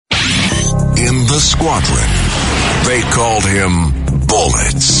in the squadron. They called him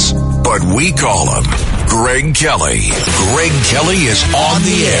Bullets, but we call him Greg Kelly. Greg Kelly is on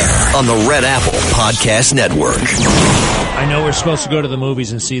the air on the Red Apple Podcast Network. I know we're supposed to go to the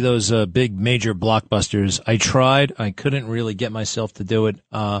movies and see those big major blockbusters. I tried. I couldn't really get myself to do it.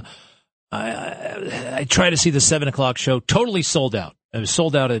 I tried to see the 7 o'clock show. Totally sold out. It was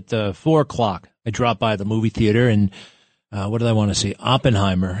sold out at 4 o'clock. I dropped by the movie theater and what did I want to see?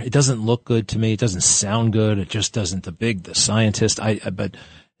 Oppenheimer. It doesn't look good to me. It doesn't sound good. It just doesn't. The scientist. But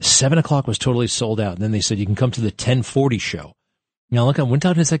 7 o'clock was totally sold out. And then they said you can come to the 10:40 show. Now look, when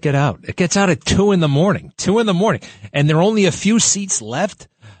time does that get out? It gets out at 2 in the morning. 2 in the morning, and there are only a few seats left.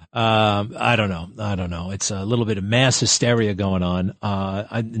 I don't know. It's a little bit of mass hysteria going on.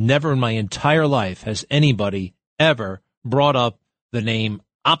 I never in my entire life has anybody ever brought up the name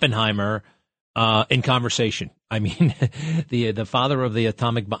Oppenheimer in conversation. I mean, the father of the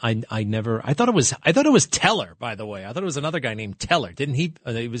atomic bomb. I thought it was Teller, by the way. I thought it was another guy named Teller. Didn't he?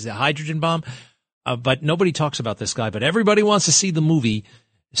 It was the hydrogen bomb. But nobody talks about this guy, but everybody wants to see the movie.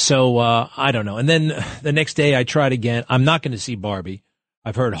 So, I don't know. And then the next day I tried again. I'm not going to see Barbie.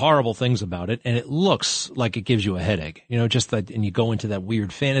 I've heard horrible things about it, and it looks like it gives you a headache, just that, and you go into that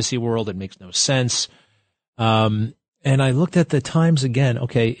weird fantasy world. It makes no sense. And I looked at the times again.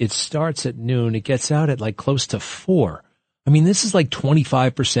 Okay, it starts at noon. It gets out at like close to 4. I mean, this is like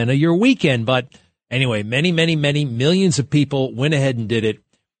 25% of your weekend. But anyway, many millions of people went ahead and did it.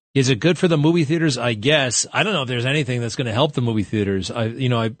 Is it good for the movie theaters? I guess. I don't know if there's anything that's going to help the movie theaters.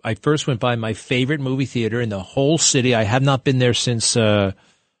 I first went by my favorite movie theater in the whole city. I have not been there since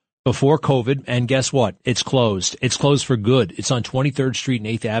before COVID. And guess what? It's closed. It's closed for good. It's on 23rd Street and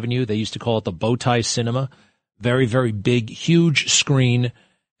 8th Avenue. They used to call it the Bowtie Cinema. Very, very big, huge screen.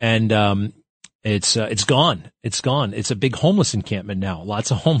 And it's gone. It's gone. It's a big homeless encampment now.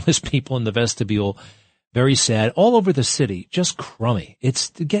 Lots of homeless people in the vestibule. Very sad. All over the city, just crummy. It's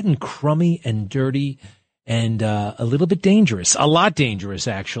getting crummy and dirty and a little bit dangerous. A lot dangerous,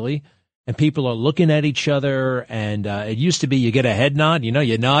 actually. And people are looking at each other. And it used to be you get a head nod.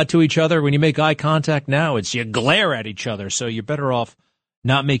 You nod to each other when you make eye contact. Now it's you glare at each other. So you're better off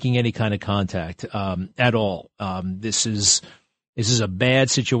not making any kind of contact at all. This is a bad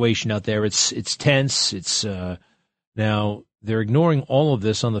situation out there. It's tense. It's now. They're ignoring all of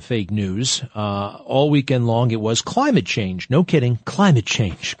this on the fake news. All weekend long, it was climate change. No kidding. Climate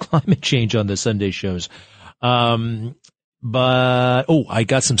change on the Sunday shows. I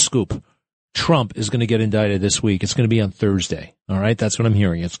got some scoop. Trump is going to get indicted this week. It's going to be on Thursday. All right. That's what I'm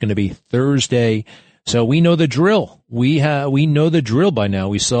hearing. It's going to be Thursday. So we know the drill. We know the drill by now.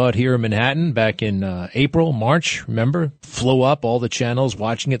 We saw it here in Manhattan back in April, March. Remember? Flew up all the channels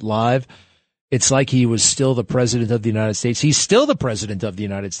watching it live. It's like he was still the president of the United States. He's still the president of the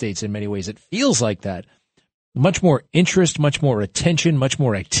United States in many ways. It feels like that. Much more interest, much more attention, much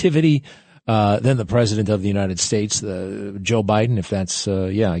more activity than the president of the United States, Joe Biden, if that's,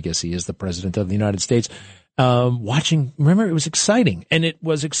 I guess he is the president of the United States. Watching, remember, it was exciting. And it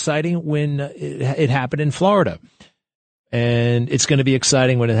was exciting when it happened in Florida. And it's going to be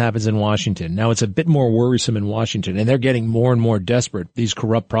exciting when it happens in Washington. Now, it's a bit more worrisome in Washington, and they're getting more and more desperate, these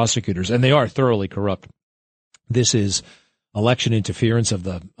corrupt prosecutors, and they are thoroughly corrupt. This is election interference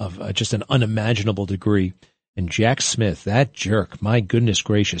of just an unimaginable degree. And Jack Smith, that jerk, my goodness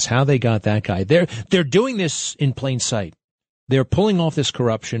gracious, how they got that guy. They're doing this in plain sight. They're pulling off this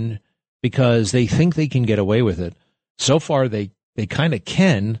corruption because they think they can get away with it. So far, they kind of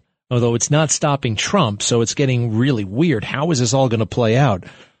can. Although it's not stopping Trump, so it's getting really weird. How is this all going to play out?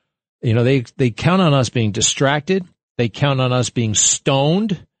 They count on us being distracted. They count on us being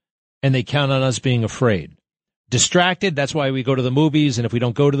stoned, and they count on us being afraid. Distracted, that's why we go to the movies, and if we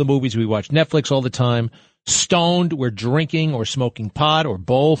don't go to the movies, we watch Netflix all the time. Stoned, we're drinking or smoking pot or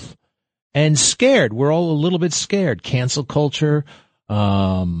both. And scared, we're all a little bit scared. Cancel culture.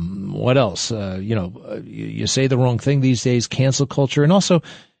 What else? You say the wrong thing these days, cancel culture. And also,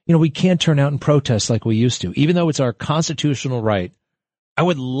 we can't turn out and protest like we used to, even though it's our constitutional right. I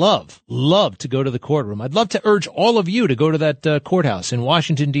would love to go to the courtroom. I'd love to urge all of you to go to that courthouse in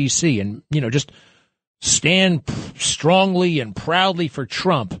Washington, D.C. and, just stand strongly and proudly for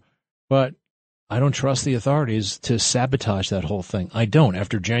Trump. But I don't trust the authorities to sabotage that whole thing. I don't.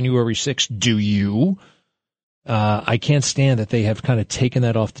 After January 6th, do you? I can't stand that they have kind of taken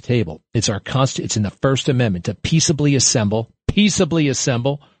that off the table. It's it's in the First Amendment to peaceably assemble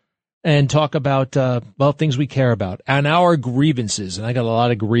and talk about, things we care about and our grievances. And I got a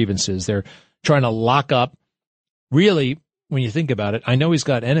lot of grievances. They're trying to lock up. Really, when you think about it, I know he's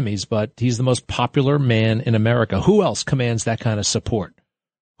got enemies, but he's the most popular man in America. Who else commands that kind of support?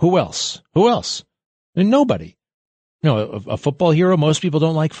 Who else? And nobody. A football hero, most people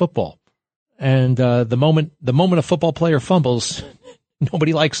don't like football. And the moment a football player fumbles,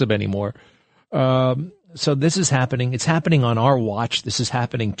 nobody likes him anymore. So this is happening. It's happening on our watch. This is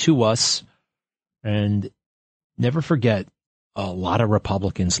happening to us. And never forget, a lot of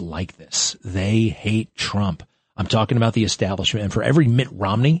Republicans like this. They hate Trump. I'm talking about the establishment. And for every Mitt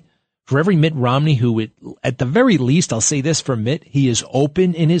Romney who, at the very least, I'll say this for Mitt, he is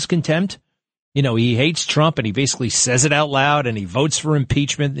open in his contempt. He hates Trump and he basically says it out loud, and he votes for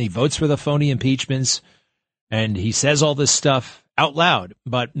impeachment, and he votes for the phony impeachments, and he says all this stuff out loud.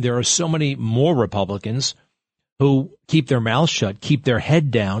 But there are so many more Republicans who keep their mouths shut, keep their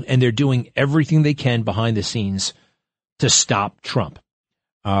head down, and they're doing everything they can behind the scenes to stop Trump.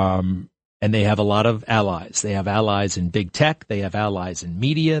 And they have a lot of allies. They have allies in big tech. They have allies in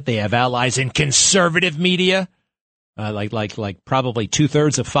media. They have allies in conservative media. Like probably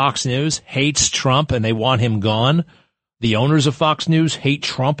 2/3 of Fox News hates Trump and they want him gone. The owners of Fox News hate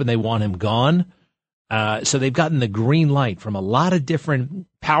Trump and they want him gone. So they've gotten the green light from a lot of different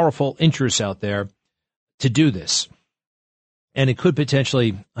powerful interests out there to do this. And it could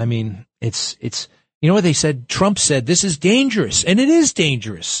potentially, it's, what they said? Trump said, this is dangerous, and it is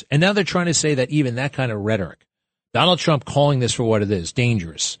dangerous. And now they're trying to say that even that kind of rhetoric, Donald Trump calling this for what it is,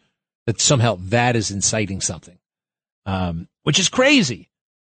 dangerous, that somehow that is inciting something. Which is crazy.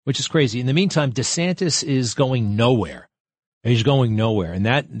 In the meantime, DeSantis is going nowhere. He's going nowhere. And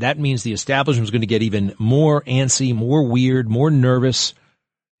that means the establishment is going to get even more antsy, more weird, more nervous.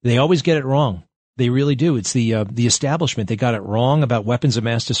 They always get it wrong. They really do. It's the establishment. They got it wrong about weapons of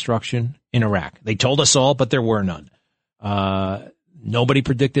mass destruction in Iraq. They told us all, but there were none. Nobody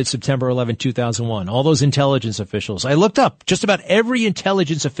predicted September 11, 2001. All those intelligence officials. I looked up just about every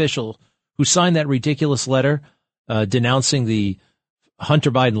intelligence official who signed that ridiculous letter denouncing the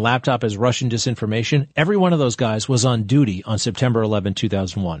Hunter Biden laptop as Russian disinformation. Every one of those guys was on duty on September 11,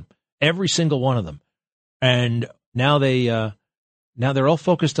 2001. Every single one of them. And now they're all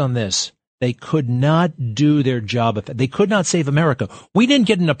focused on this. They could not do their job. They could not save America. We didn't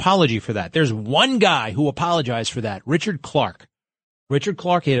get an apology for that. There's one guy who apologized for that, Richard Clark. Richard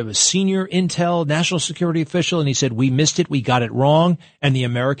Clark, he was a senior intel national security official, and he said, we missed it, we got it wrong, and the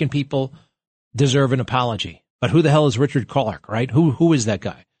American people deserve an apology. But who the hell is Richard Clark, right? Who is that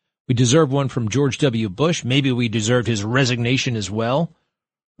guy? We deserve one from George W. Bush. Maybe we deserved his resignation as well.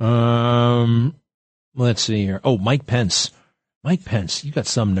 Let's see here. Oh, Mike Pence. Mike Pence, you got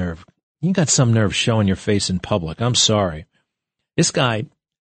some nerve. You got some nerve showing your face in public. I'm sorry. This guy,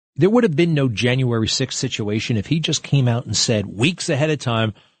 there would have been no January 6th situation if he just came out and said weeks ahead of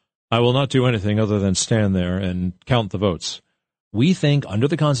time, I will not do anything other than stand there and count the votes. We think under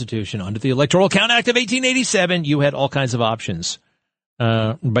the Constitution, under the Electoral Count Act of 1887, you had all kinds of options.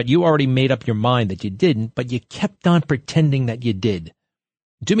 But you already made up your mind that you didn't, but you kept on pretending that you did.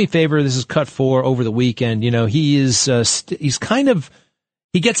 Do me a favor. This is cut 4 over the weekend. He's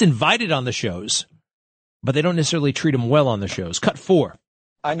he gets invited on the shows, but they don't necessarily treat him well on the shows. Cut 4.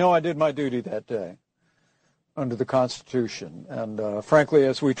 I know I did my duty that day under the Constitution. And frankly,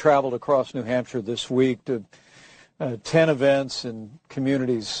 as we traveled across New Hampshire this week to 10 events in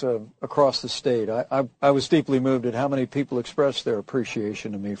communities across the state, I was deeply moved at how many people expressed their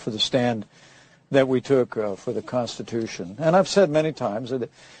appreciation to me for the stand that we took for the Constitution. And I've said many times that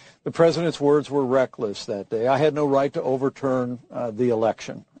the president's words were reckless that day. I had no right to overturn the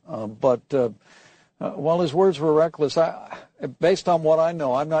election. But while his words were reckless, based on what I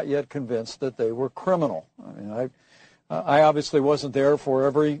know, I'm not yet convinced that they were criminal. I obviously wasn't there for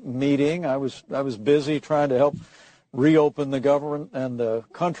every meeting. I was busy trying to help reopen the government and the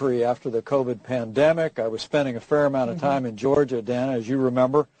country after the COVID pandemic. I was spending a fair amount of time in Georgia, Dana, as you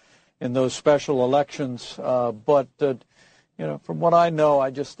remember, in those special elections. But from what I know,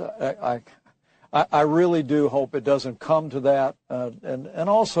 I really do hope it doesn't come to that, and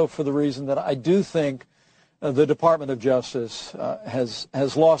also for the reason that I do think the Department of Justice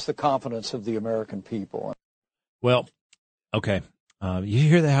has lost the confidence of the American people. Well, okay. You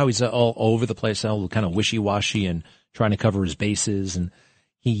hear how he's all over the place, all kind of wishy-washy and trying to cover his bases, and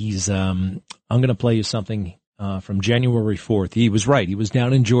he's I'm going to play you something from January 4th. He was right. He was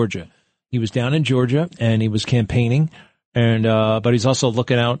down in Georgia. And he was campaigning. And, but he's also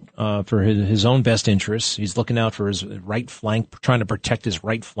looking out, for his own best interests. He's looking out for his right flank, trying to protect his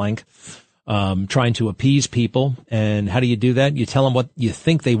right flank, trying to appease people. And how do you do that? You tell them what you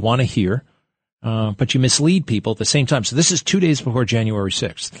think they want to hear, but you mislead people at the same time. So this is 2 days before January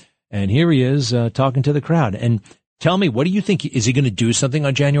 6th. And here he is, talking to the crowd. And Tell me, what do you think? Is he going to do something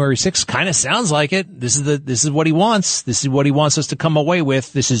on January 6th? Kind of sounds like it. This is what he wants. This is what he wants us to come away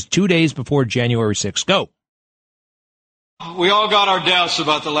with. This is 2 days before January 6th. Go. We all got our doubts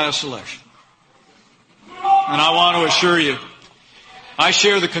about the last election. And I want to assure you, I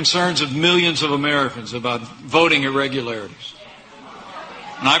share the concerns of millions of Americans about voting irregularities.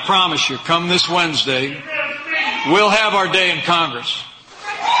 And I promise you, come this Wednesday, we'll have our day in Congress.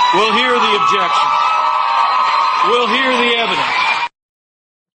 We'll hear the objections. We'll hear the evidence.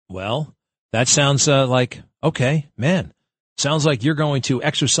 Well, that sounds like, okay, man, sounds like you're going to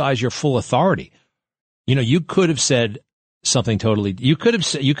exercise your full authority. You know, you could have said something totally, you could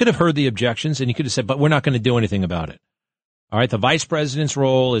have heard the objections and you could have said, but we're not going to do anything about it. All right, the vice president's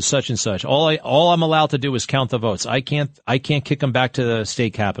role is such and such. All I'm allowed to do is count the votes. I can't kick them back to the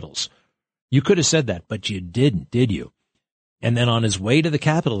state capitals. You could have said that, but you didn't, did you? And then on his way to the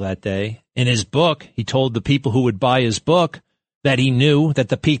Capitol that day, in his book, he told the people who would buy his book that he knew that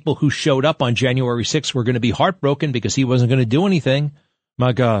the people who showed up on January 6th were going to be heartbroken because he wasn't going to do anything.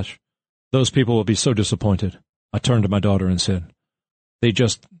 My gosh, those people will be so disappointed. I turned to my daughter and said, they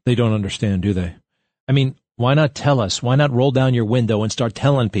don't understand, do they? I mean, why not tell us? Why not roll down your window and start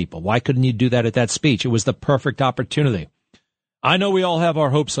telling people? Why couldn't you do that at that speech? It was the perfect opportunity. I know we all have our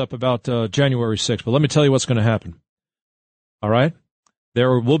hopes up about January 6th, but let me tell you what's going to happen. All right?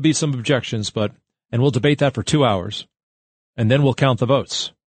 There will be some objections, and we'll debate that for 2 hours, and then we'll count the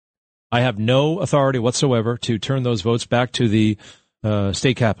votes. I have no authority whatsoever to turn those votes back to the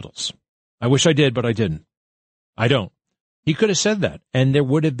state capitals. I wish I did, but I didn't. I don't. He could have said that, and there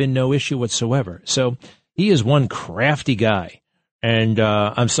would have been no issue whatsoever. So he is one crafty guy. And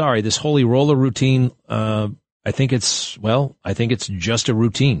I'm sorry, this holy roller routine, I think it's just a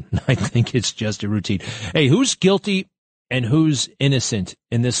routine. I think it's just a routine. Hey, who's guilty and who's innocent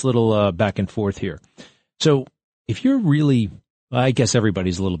in this little back and forth here? So if you're really, I guess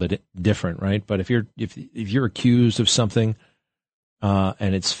everybody's a little bit different, right? But if you're accused of something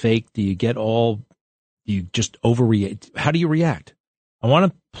and it's fake, do you just overreact? How do you react? I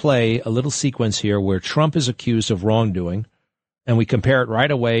want to play a little sequence here where Trump is accused of wrongdoing, and we compare it right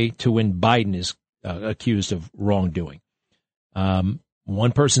away to when Biden is accused of wrongdoing.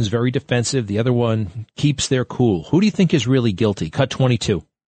 One person's very defensive. The other one keeps their cool. Who do you think is really guilty? Cut 22.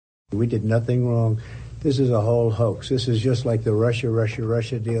 We did nothing wrong. This is a whole hoax. This is just like the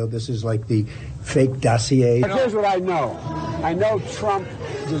Russia deal. This is like the fake dossier. Here's what I know. I know Trump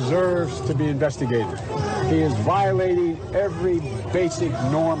deserves to be investigated. He is violating every basic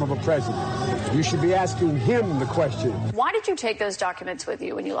norm of a president. You should be asking him the question. Why did you take those documents with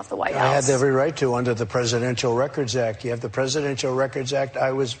you when you left the White House? I had every right to under the Presidential Records Act. You have the Presidential Records Act.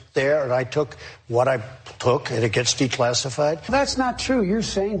 I was there, and I took what I took, and it gets declassified. That's not true. You're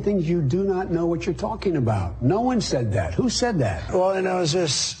saying things you do not know what you're talking about. No one said that. Who said that? All I know is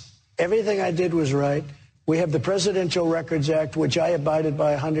this. Everything I did was right. We have the Presidential Records Act, which I abided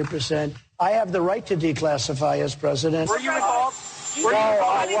by 100%. I have the right to declassify as president. Were you involved? No,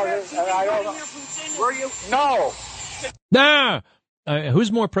 I wasn't. I don't know. Were you? No. Nah.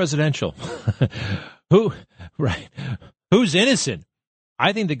 Who's more presidential? Right. Who's innocent?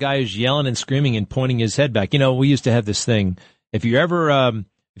 I think the guy who's yelling and screaming and pointing his head back. You know, we used to have this thing. If you ever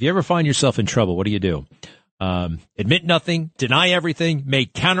find yourself in trouble, what do? Admit nothing, deny everything,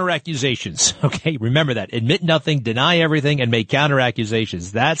 make counter accusations. Okay, remember that. Admit nothing, deny everything, and make counter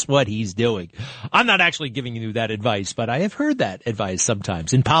accusations. That's what he's doing. I'm not actually giving you that advice, but I have heard that advice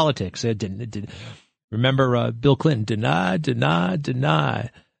sometimes in politics. Remember Bill Clinton, deny.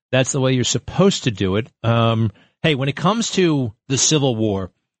 That's the way you're supposed to do it. Hey, when it comes to the Civil War,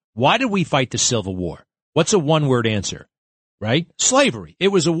 why did we fight the Civil War? What's a one-word answer? Right? Slavery. It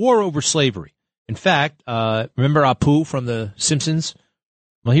was a war over slavery. In fact, remember Apu from The Simpsons?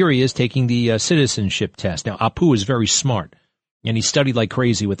 Well, here he is taking the citizenship test. Now, Apu is very smart, and he studied like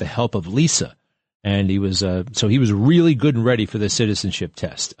crazy with the help of Lisa. And he was really good and ready for the citizenship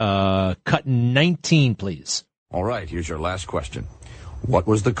test. Cut 19, please. All right, here's your last question. What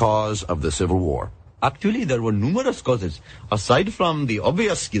was the cause of the Civil War? Actually, there were numerous causes. Aside from the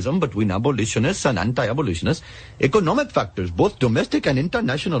obvious schism between abolitionists and anti-abolitionists, economic factors, both domestic and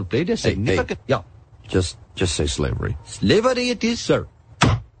international, played a significant... Hey. Yeah. Just say slavery. Slavery it is, sir.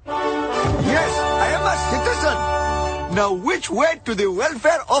 Yes, I am a citizen. Now, which way to the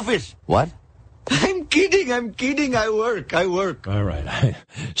welfare office? What? I'm kidding. I work. All right.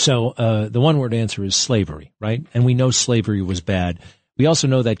 So the one-word answer is slavery, right? And we know slavery was bad. We also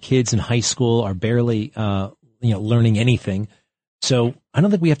know that kids in high school are barely, learning anything. So I don't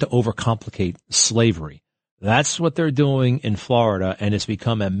think we have to overcomplicate slavery. That's what they're doing in Florida, and it's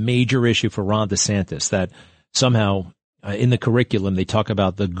become a major issue for Ron DeSantis, that somehow in the curriculum they talk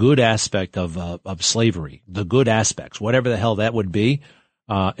about the good aspect of slavery, the good aspects, whatever the hell that would be.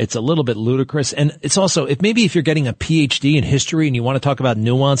 It's a little bit ludicrous. And it's also, if you're getting a PhD in history and you want to talk about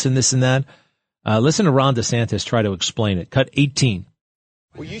nuance and this and that, listen to Ron DeSantis try to explain it. Cut 18.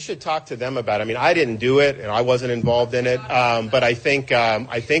 Well, you should talk to them about it. I mean, I didn't do it, and I wasn't involved in it. But I think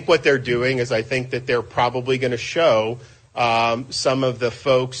what they're doing is I think that they're probably going to show some of the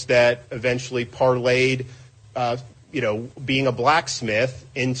folks that eventually parlayed, being a blacksmith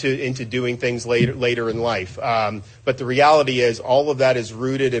into doing things later in life. But the reality is all of that is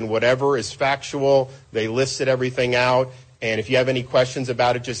rooted in whatever is factual. They listed everything out. And if you have any questions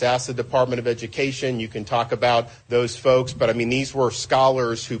about it, just ask the Department of Education. You can talk about those folks. But, I mean, these were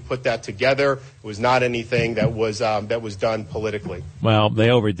scholars who put that together. It was not anything that was done politically. Well, they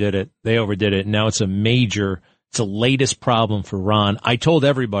overdid it. Now it's a latest problem for Ron. I told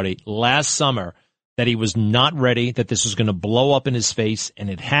everybody last summer that he was not ready, that this was going to blow up in his face, and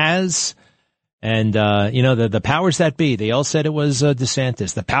it has. And, the powers that be, they all said it was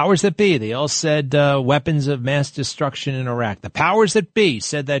DeSantis. The powers that be, they all said weapons of mass destruction in Iraq. The powers that be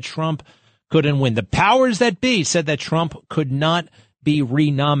said that Trump couldn't win. The powers that be said that Trump could not be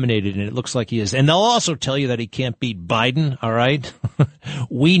renominated, and it looks like he is. And they'll also tell you that he can't beat Biden, all right?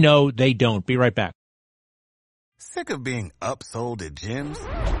 We know they don't. Be right back. Sick of being upsold at gyms?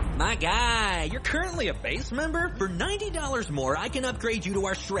 My guy, you're currently a base member? For $90 more, I can upgrade you to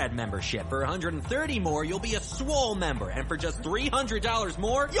our Shred membership. For $130 more, you'll be a Swole member. And for just $300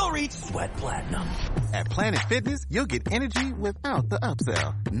 more, you'll reach Sweat Platinum. At Planet Fitness, you'll get energy without the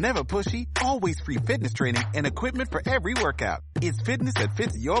upsell. Never pushy, always free fitness training and equipment for every workout. It's fitness that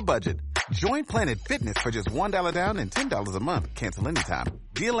fits your budget. Join Planet Fitness for just $1 down and $10 a month. Cancel anytime.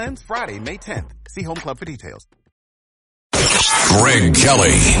 Deal ends Friday, May 10th. See Home Club for details. Greg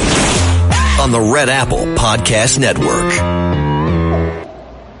Kelly on the Red Apple Podcast Network.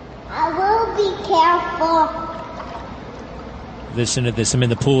 I will be careful. Listen to this. I'm in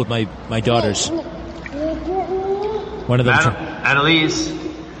the pool with my daughters. One of them. Annalise,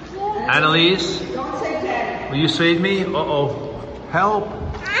 will you save me? Uh-oh. Help.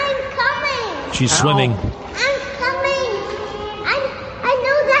 I'm coming. She's swimming. I'm coming. I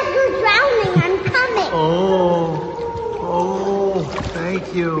know that you're drowning. I'm coming. Oh,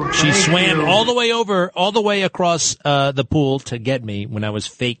 thank you. She swam all the way across the pool to get me when I was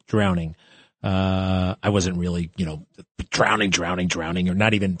fake drowning. I wasn't really, drowning, or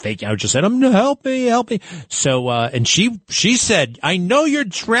not even fake. I just said, help me. So, and she said, I know you're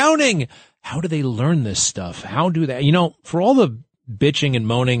drowning. How do they learn this stuff? How do they, for all the bitching and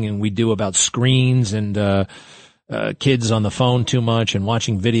moaning and we do about screens and, kids on the phone too much and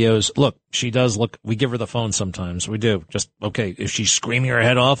watching videos. Look, she does we give her the phone sometimes. We do. Just, okay, if she's screaming her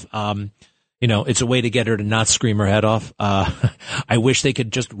head off, it's a way to get her to not scream her head off. I wish they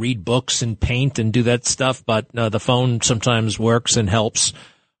could just read books and paint and do that stuff, but the phone sometimes works and helps.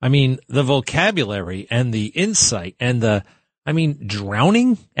 I mean, the vocabulary and the insight and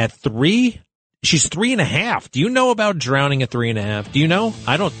drowning at 3? She's 3.5. Do you know about drowning at 3.5? Do you know?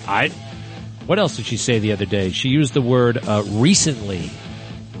 What else did she say the other day? She used the word recently.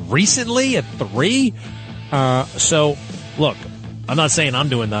 Recently at 3? So, look, I'm not saying I'm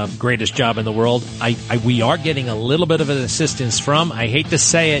doing the greatest job in the world. We are getting a little bit of an assistance from, I hate to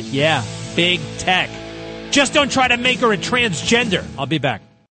say it, big tech. Just don't try to make her a transgender. I'll be back.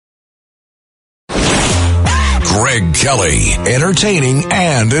 Greg Kelly, entertaining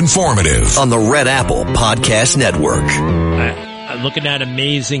and informative on the Red Apple Podcast Network. Looking at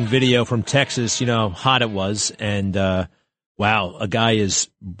amazing video from Texas, how hot it was. And, wow, a guy is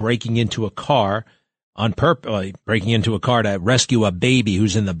breaking into a car breaking into a car to rescue a baby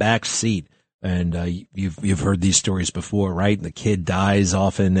who's in the back seat. And, you've heard these stories before, right? The kid dies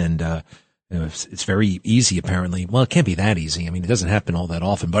often and, it's very easy apparently. Well, it can't be that easy. I mean, it doesn't happen all that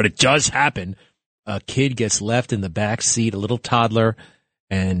often, but it does happen. A kid gets left in the back seat, a little toddler,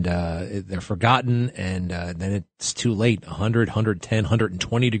 and they're forgotten, and then it's too late. 100, 110,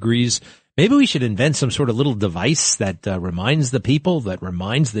 120 degrees. Maybe we should invent some sort of little device that reminds the people, that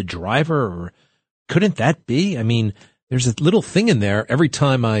reminds the driver, or couldn't that be? I mean, there's a little thing in there. Every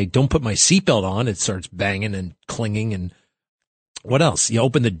time I don't put my seatbelt on, it starts banging and clinging. And what else? You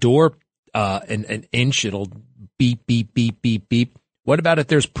open the door an inch, it'll beep, beep, beep, beep, beep. What about if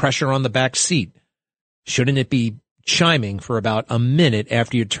there's pressure on the back seat? Shouldn't it be chiming for about a minute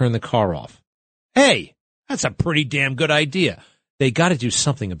after you turn the car off? Hey, that's a pretty damn good idea. They got to do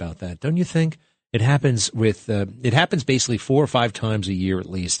something about that, don't you think? It happens basically 4 or 5 times a year at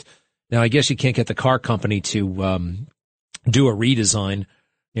least. Now, I guess you can't get the car company to do a redesign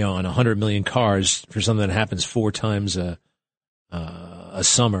on 100 million cars for something that happens 4 times a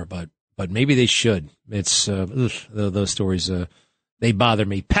summer, but maybe they should. It's those stories, they bother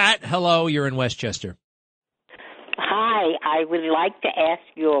me. Pat, hello, you're in Westchester. Hi, I would like to ask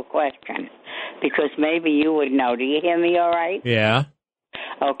you a question because maybe you would know. Do you hear me all right? Yeah.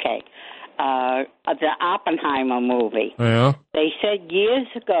 Okay. The Oppenheimer movie. Yeah. They said years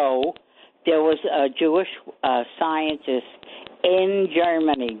ago there was a Jewish scientist in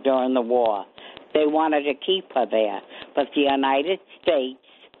Germany during the war. They wanted to keep her there, but the United States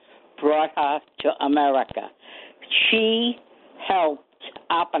brought her to America. She helped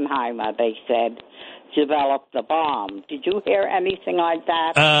Oppenheimer, they said, develop the bomb. Did you hear anything like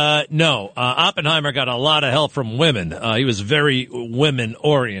that? No. Oppenheimer got a lot of help from women. He was very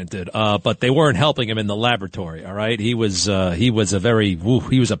women-oriented, but they weren't helping him in the laboratory, all right? He was a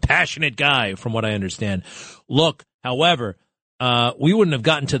passionate guy, from what I understand. Look, however, we wouldn't have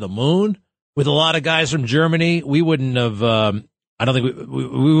gotten to the moon with a lot of guys from Germany. We wouldn't have, I don't think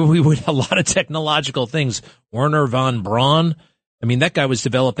we would, a lot of technological things. Werner von Braun, I mean, that guy was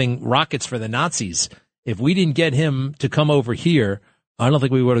developing rockets for the Nazis. If we didn't get him to come over here, I don't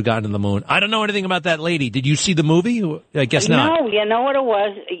think we would have gotten to the moon. I don't know anything about that lady. Did you see the movie? I guess not. No, you know what it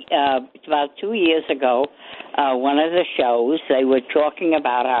was? It's about 2 years ago, one of the shows, they were talking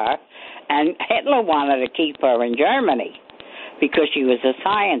about her, and Hitler wanted to keep her in Germany because she was a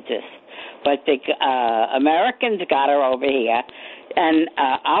scientist. But the Americans got her over here, and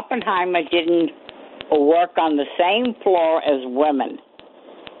Oppenheimer didn't work on the same floor as women.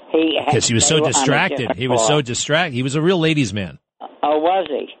 Because he was so distracted. He was so distracted. He was a real ladies' man. Oh, was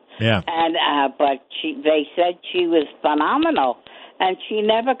he? Yeah. And but they said she was phenomenal, and she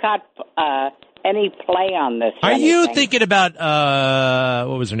never got any play on this. Are you thinking about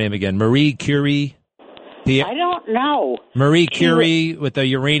what was her name again? Marie Curie. I don't know. Marie Curie with the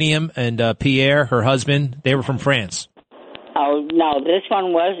uranium and Pierre, her husband. They were from France. Oh, no, this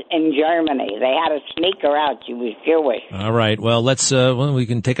one was in Germany. They had to sneak her out. She was Jewish. All right. Well, we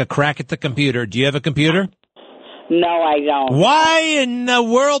can take a crack at the computer. Do you have a computer? No, I don't. Why in the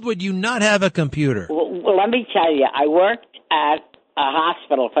world would you not have a computer? Well, let me tell you, I worked at a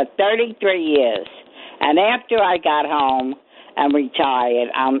hospital for 33 years. And after I got home and retired,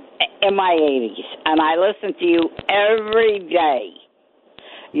 I'm in my 80s, and I listen to you every day.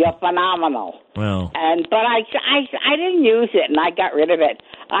 You're phenomenal. Well, but I didn't use it, and I got rid of it.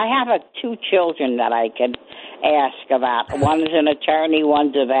 I have 2 children that I could ask about. One's an attorney,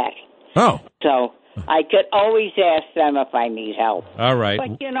 one's a vet. Oh. So I could always ask them if I need help. All right.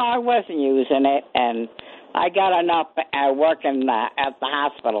 But, I wasn't using it, and I got enough working at the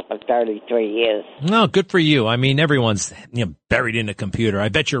hospital for 33 years. No, good for you. I mean, everyone's buried in a computer. I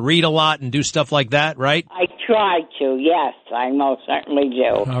bet you read a lot and do stuff like that, right? I try to, yes. I most certainly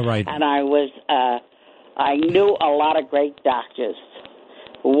do. All right. And I knew a lot of great doctors,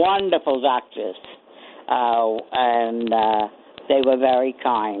 wonderful doctors, and they were very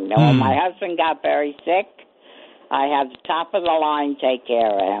kind. When my husband got very sick, I had the top of the line take care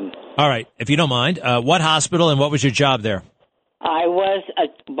of him. All right. If you don't mind, what hospital and what was your job there? I was,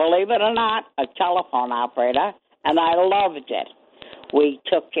 believe it or not, a telephone operator, and I loved it. We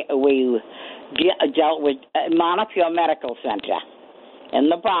dealt with Montefiore Medical Center in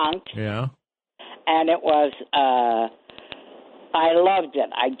the Bronx. Yeah. And it was, I loved it.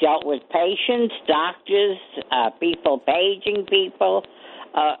 I dealt with patients, doctors, people paging people.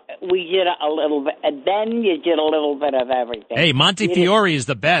 We did a little bit, and then you did a little bit of everything. Hey, Montefiore is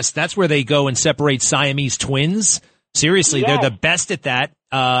the best. That's where they go and separate Siamese twins. Seriously, They're the best at that.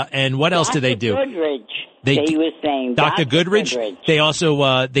 And what else do they do? Goodrich. He was saying Dr. Goodrich. They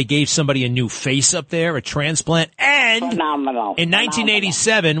also they gave somebody a new face up there, a transplant. And phenomenal. In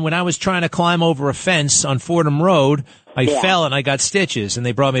 1987, when I was trying to climb over a fence on Fordham Road, I fell and I got stitches, and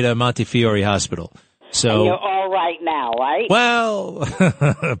they brought me to Montefiore Hospital. So and you're all right now, right?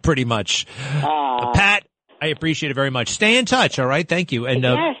 Well, pretty much. Pat, I appreciate it very much. Stay in touch, all right? Thank you. And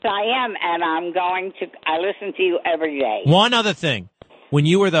yes, I am, and I listen to you every day. One other thing. When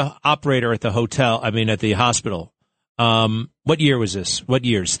you were the operator at the at the hospital, what year was this? What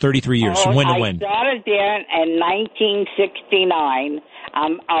years? 33 years. From when to when? I started there in 1969.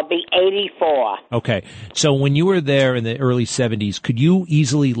 I'll be 84. Okay. So when you were there in the early 70s, could you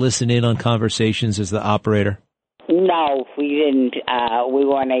easily listen in on conversations as the operator? No, we didn't. We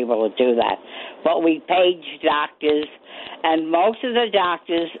weren't able to do that. But we paged doctors, and most of the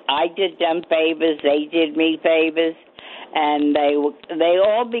doctors, I did them favors, they did me favors, and they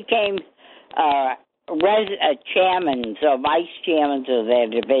all became chairmen or vice chairmen of their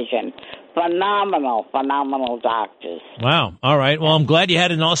division. phenomenal doctors. Wow. All right. Well, I'm glad you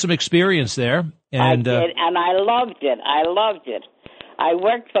had an awesome experience there. And, I did, and I loved it. I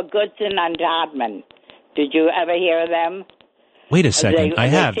worked for Goodson and Todman. Did you ever hear them? Wait a second. I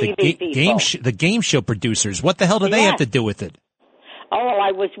have. The The game show producers. What the hell do they have to do with it? Oh, well,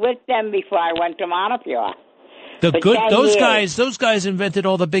 I was with them before I went to Montefiore. Those guys invented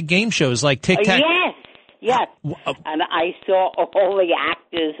all the big game shows like Tic Tac. Yes. And I saw all the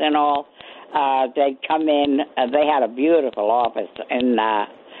actors and all. They'd come in. They had a beautiful office in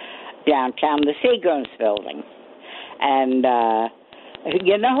downtown, the Seagram's building. And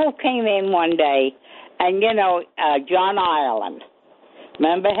you know who came in one day? And, John Ireland.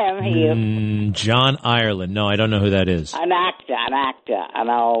 Remember him? John Ireland. No, I don't know who that is. An actor, an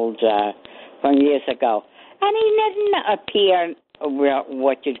old, from years ago. And he didn't appear,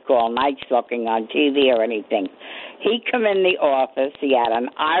 what you'd call nice-looking on TV or anything. He'd come in the office. He had an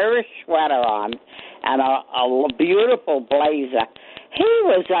Irish sweater on and a beautiful blazer. He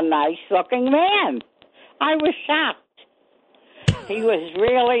was a nice-looking man. I was shocked. He was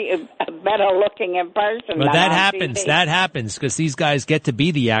really better looking in person. But that happens. TV. That happens because these guys get to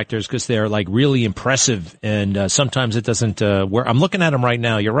be the actors because they're like really impressive, and sometimes it doesn't work. I'm looking at him right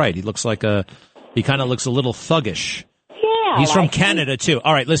now. You're right. He kind of looks a little thuggish. Yeah, he's from Canada too.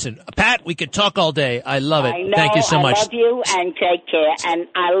 All right, listen, Pat, we could talk all day. I love it. I know, Thank you so much. I love you and take care. And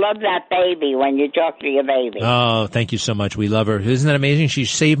I love that baby when you talk to your baby. Oh, thank you so much. We love her. Isn't that amazing? She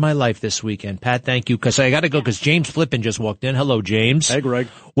saved my life this weekend. Pat, thank you. Because I got to go because James Flippin just walked in. Hello, James. Hey, Greg.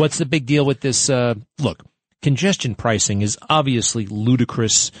 What's the big deal with this? Look, congestion pricing is obviously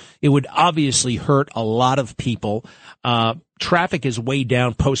ludicrous. It would obviously hurt a lot of people. Traffic is way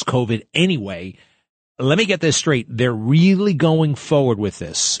down post-COVID anyway. Let me get this straight. They're really going forward with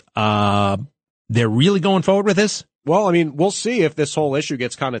this. Well, I mean, we'll see if this whole issue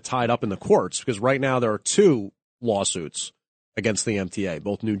gets kind of tied up in the courts, because right now there are two lawsuits against the MTA,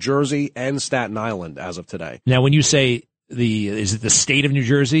 both New Jersey and Staten Island as of today. Now, when you say is it the state of New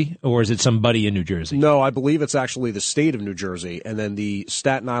Jersey or is it somebody in New Jersey? No, I believe it's actually the state of New Jersey, and then the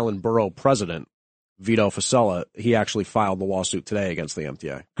Staten Island Borough president, Vito Fossella, he actually filed the lawsuit today against the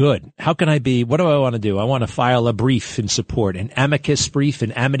MTA. Good. What do I want to do? I want to file a brief in support, an amicus brief,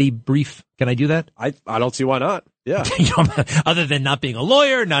 an amity brief. Can I do that? I don't see why not. Yeah. Other than not being a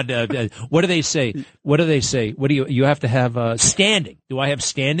lawyer, what do they say? What do you have to have standing? Do I have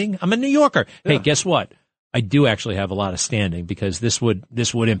standing? I'm a New Yorker. Yeah. Hey, guess what? I do actually have a lot of standing because this would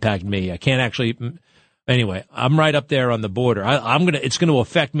impact me. I can't actually. Anyway, I'm right up there on the border. It's going to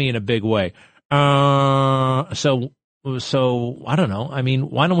affect me in a big way. So I don't know. I mean,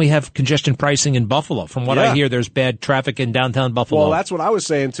 why don't we have congestion pricing in Buffalo? From what I hear, there's bad traffic in downtown Buffalo. Well, that's what I was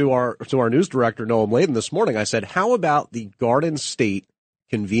saying to our news director, Noam Laden, this morning. I said, how about the Garden State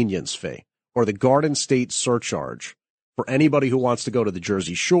convenience fee or the Garden State surcharge for anybody who wants to go to the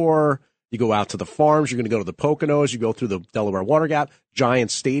Jersey Shore? You go out to the farms. You're going to go to the Poconos. You go through the Delaware Water Gap,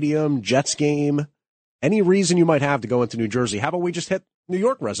 Giants Stadium, Jets game. Any reason you might have to go into New Jersey? How about we just hit New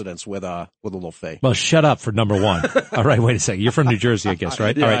York residents with a little fee? Well, shut up for number one. All right, wait a second. You're from New Jersey, I guess,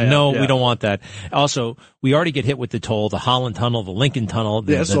 right? Yeah, all right, yeah. We don't want that. Also, we already get hit with the toll, the Holland Tunnel, the Lincoln Tunnel,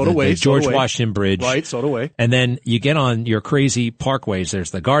 the George Washington Bridge. Right, so do we. And then you get on your crazy parkways.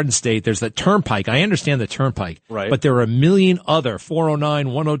 There's the Garden State. There's the Turnpike. I understand the Turnpike. Right. But there are a million other 409,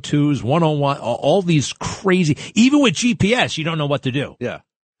 102s, 101, all these crazy. Even with GPS, you don't know what to do. Yeah.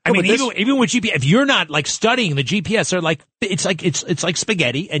 I mean, even with GPS, if you're not like studying the GPS, they're like, it's like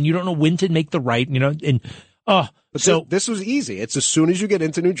spaghetti and you don't know when to make the right, this was easy. It's as soon as you get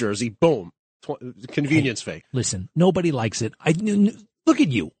into New Jersey, boom, convenience fee. Listen, nobody likes it. Look at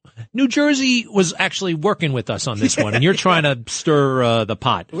you. New Jersey was actually working with us on this one and you're trying to stir the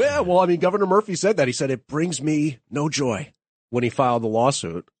pot. Yeah. Well, I mean, Governor Murphy said that. He said it brings me no joy when he filed the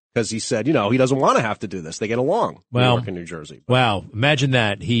lawsuit. Because he said, he doesn't want to have to do this. They get along. New York and New Jersey. Wow. Imagine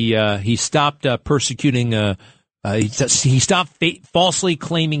that. He stopped persecuting, he stopped falsely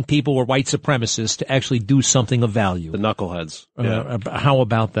claiming people were white supremacists to actually do something of value. The knuckleheads. Yeah. How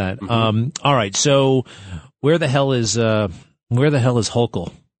about that? Mm-hmm. All right. So where the hell is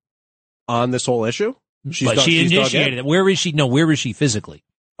Hochul? On this whole issue? She initiated it. Where is she? No, where is she physically?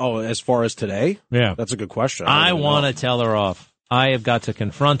 Oh, as far as today? Yeah. That's a good question. I want to tell her off. I have got to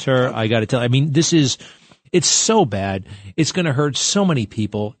confront her. I got to tell. I mean, it's so bad. It's going to hurt so many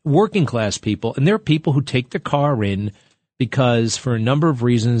people, working class people. And there are people who take their car in because for a number of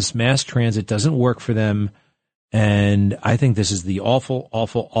reasons, mass transit doesn't work for them. And I think this is the awful,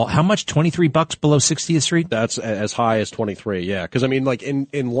 how much? $23 below 60th Street? That's as high as 23. Yeah. Cause I mean, like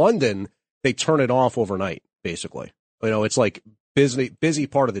in London, they turn it off overnight, basically. It's like busy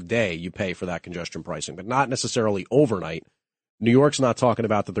part of the day, you pay for that congestion pricing, but not necessarily overnight. New York's not talking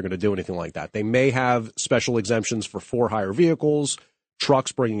about that they're going to do anything like that. They may have special exemptions for for-hire vehicles.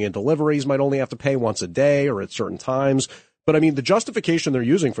 Trucks bringing in deliveries might only have to pay once a day or at certain times. But, I mean, the justification they're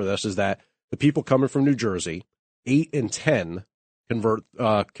using for this is that the people coming from New Jersey, 8 in 10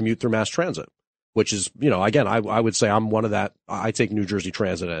 commute through mass transit, which is, again, I would say I'm one of that. I take New Jersey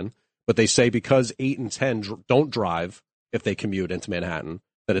Transit in. But they say because 8 in 10 don't drive if they commute into Manhattan,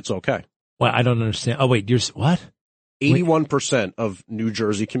 that it's okay. Well, I don't understand. Oh, wait, what? 81% of New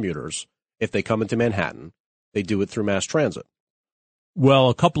Jersey commuters, if they come into Manhattan, they do it through mass transit. Well,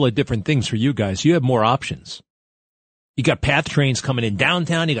 a couple of different things for you guys. You have more options. You got PATH trains coming in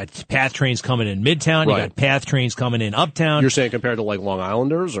downtown. You got PATH trains coming in midtown. Right. You got PATH trains coming in uptown. You're saying compared to like Long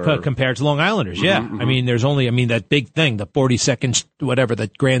Islanders? Or? Compared to Long Islanders, yeah. Mm-hmm. I mean, there's only, that big thing, the 42nd, whatever, the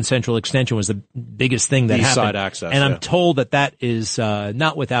Grand Central Extension was the biggest thing that East happened. Side access, and I'm told that is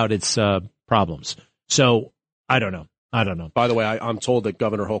not without its problems. So, I don't know. By the way, I'm told that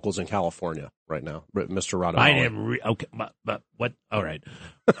Governor Hochul's in California right now, Mr. Rado. I didn't. Okay, but what? All right.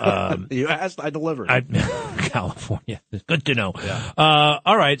 You asked, I delivered. California. Good to know. Yeah.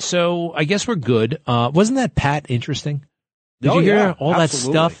 All right. So I guess we're good. Wasn't that Pat interesting? Did you hear all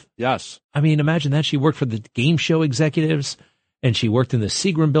absolutely. that stuff? Yes. I mean, imagine that. She worked for the game show executives, and she worked in the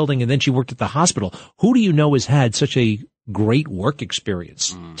Seagram building, and then she worked at the hospital. Who do you know has had such a great work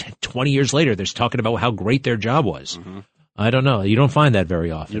experience? 20 years later, they're talking about how great their job was. Mm-hmm. I don't know. You don't find that very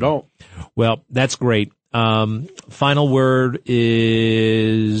often. You don't. Well, that's great. Final word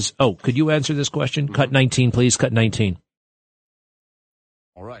is, could you answer this question? Mm-hmm. Cut 19, please. Cut 19.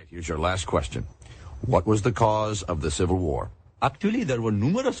 All right, here's your last question. What was the cause of the Civil War? Actually, there were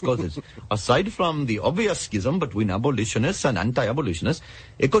numerous causes. Aside from the obvious schism between abolitionists and anti-abolitionists,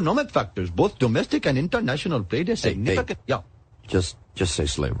 economic factors, both domestic and international, played a significant... Yeah. Just say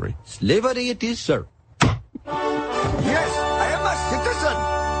slavery. Slavery it is, sir. Yes, I am a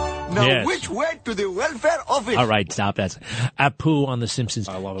citizen. Now, Yes. which way to the welfare office? All right, stop. That's Apu on The Simpsons.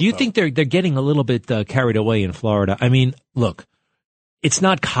 I love it, Do you though. think they're getting a little bit carried away in Florida? I mean, look, it's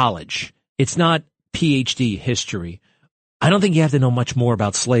not college. It's not PhD history. I don't think you have to know much more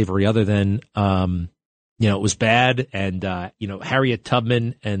about slavery other than, it was bad and, Harriet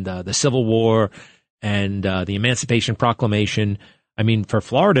Tubman and the Civil War and the Emancipation Proclamation. I mean, for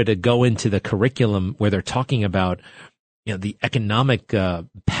Florida to go into the curriculum where they're talking about, the economic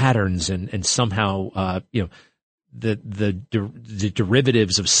patterns and somehow, the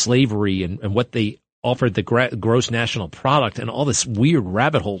derivatives of slavery and what they offered the gross national product and all this weird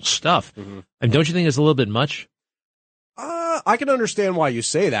rabbit hole stuff. Mm-hmm. And don't you think it's a little bit much? I can understand why you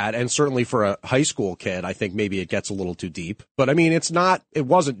say that, and certainly for a high school kid, I think maybe it gets a little too deep. But I mean, it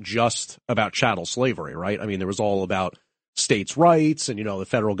wasn't just about chattel slavery, right? I mean, there was all about states' rights and, the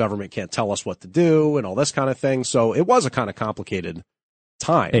federal government can't tell us what to do and all this kind of thing. So it was a kind of complicated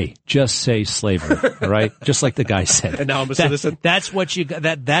time. Hey, just say slavery, all right? Just like the guy said. And now I'm a citizen. That's what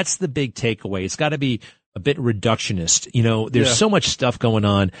that's the big takeaway. It's got to be a bit reductionist. There's so much stuff going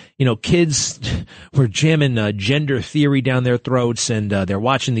on. Kids were jamming gender theory down their throats and they're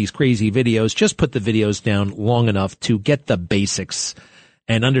watching these crazy videos. Just put the videos down long enough to get the basics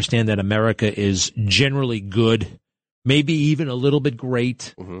and understand that America is generally good, maybe even a little bit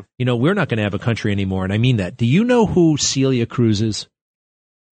great. Mm-hmm. We're not going to have a country anymore, and I mean that. Do you know who Celia Cruz is?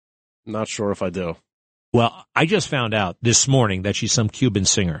 Not sure if I do. Well, I just found out this morning that she's some Cuban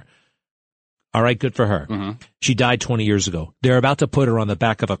singer. All right, good for her. Mm-hmm. She died 20 years ago. They're about to put her on the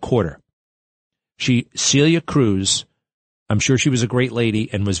back of a quarter. Celia Cruz, I'm sure she was a great lady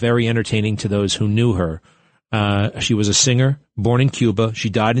and was very entertaining to those who knew her. She was a singer, born in Cuba. She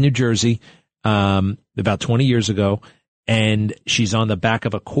died in New Jersey about 20 years ago, and she's on the back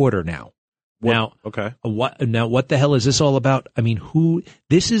of a quarter now. Okay. What the hell is this all about? I mean,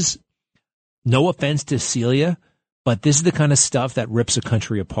 this is, no offense to Celia, but this is the kind of stuff that rips a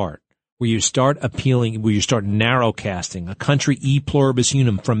country apart. Where you start narrow casting a country e pluribus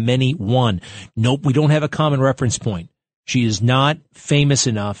unum from many one. Nope, we don't have a common reference point. She is not famous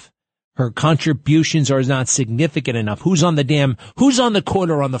enough. Her contributions are not significant enough. Who's on the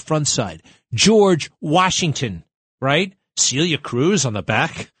quarter on the front side? George Washington, right? Celia Cruz on the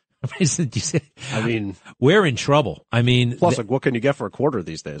back. I mean, we're in trouble. I mean, plus, what can you get for a quarter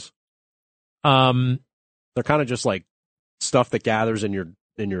these days? They're kind of just like stuff that gathers in your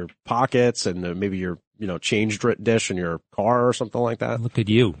pockets and maybe your change dish in your car or something like that. Look at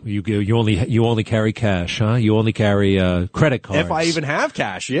you. You only carry cash, huh? You only carry credit cards. If I even have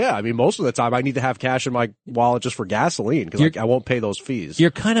cash, yeah. I mean, most of the time I need to have cash in my wallet just for gasoline because I won't pay those fees. You're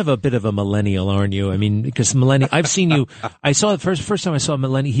kind of a bit of a millennial, aren't you? I mean, because I've seen you. I saw the first time I saw a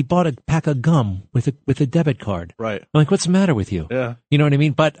millennial. He bought a pack of gum with a debit card. Right. I'm like, what's the matter with you? Yeah. You know what I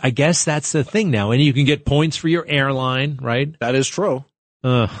mean? But I guess that's the thing now, and you can get points for your airline, right? That is true.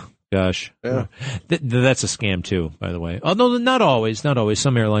 Gosh. Yeah. That's a scam too, by the way. Although not always.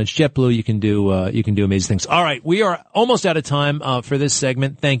 Some airlines, JetBlue, you can do amazing things. All right. We are almost out of time, for this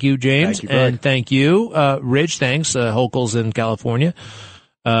segment. Thank you, James. Thank you, Greg. And thank you, Rich. Thanks, Hochul's in California.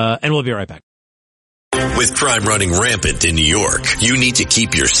 And we'll be right back. With crime running rampant in New York, you need to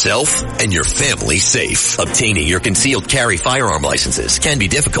keep yourself and your family safe. Obtaining your concealed carry firearm licenses can be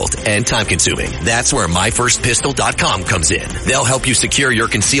difficult and time-consuming. That's where MyFirstPistol.com comes in. They'll help you secure your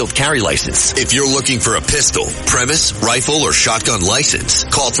concealed carry license. If you're looking for a pistol, premise, rifle, or shotgun license,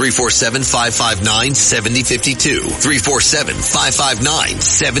 call 347-559-7052.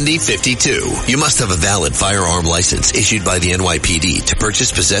 347-559-7052. You must have a valid firearm license issued by the NYPD to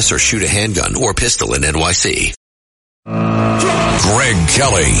purchase, possess, or shoot a handgun or pistol in NYC. Greg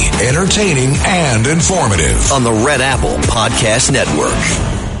Kelly, entertaining and informative on the Red Apple Podcast Network.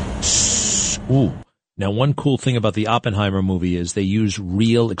 Ooh. Now, one cool thing about the Oppenheimer movie is they use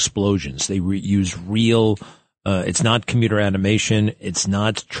real explosions. They use real, it's not computer animation. It's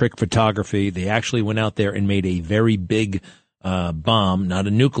not trick photography. They actually went out there and made a very big, bomb, not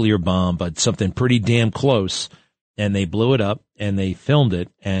a nuclear bomb, but something pretty damn close. And they blew it up and they filmed it,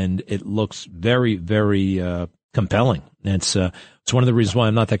 and it looks very, very, compelling. And it's one of the reasons why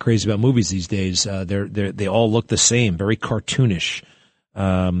I'm not that crazy about movies these days. They all look the same, very cartoonish.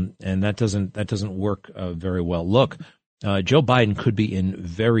 And that doesn't work very well. Look, Joe Biden could be in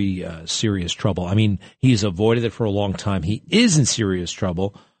very serious trouble. I mean, he's avoided it for a long time. He is in serious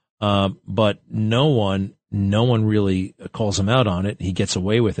trouble, but no one really calls him out on it. He gets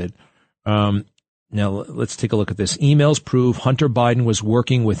away with it. Now, let's take a look at this. Emails prove Hunter Biden was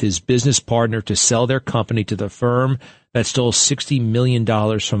working with his business partner to sell their company to the firm that stole $60 million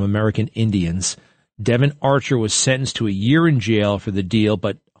from American Indians. Devin Archer was sentenced to a year in jail for the deal,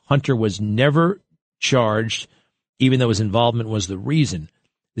 but Hunter was never charged, even though his involvement was the reason.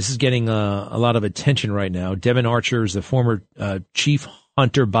 This is getting a lot of attention right now. Devin Archer is the former chief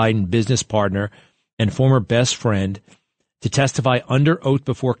Hunter Biden business partner and former best friend, to testify under oath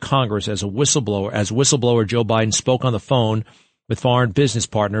before Congress as a whistleblower. As whistleblower, Joe Biden spoke on the phone with foreign business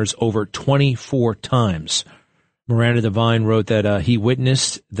partners over 24 times. Miranda Devine wrote that he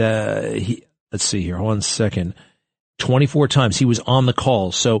witnessed let's see here, hold on a second, 24 times he was on the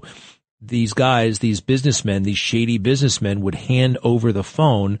call. So these guys, these businessmen, these shady businessmen would hand over the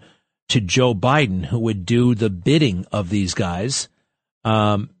phone to Joe Biden, who would do the bidding of these guys.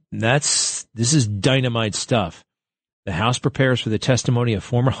 This is dynamite stuff. The House prepares for the testimony of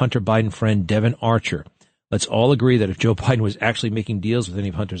former Hunter Biden friend Devin Archer. Let's all agree that if Joe Biden was actually making deals with any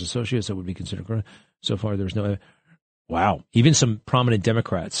of Hunter's associates, that would be considered corrupt. So far, there's no. Wow. Even some prominent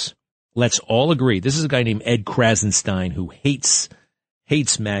Democrats. Let's all agree. This is a guy named Ed Krasenstein who hates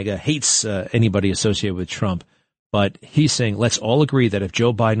MAGA, hates anybody associated with Trump. But he's saying, let's all agree that if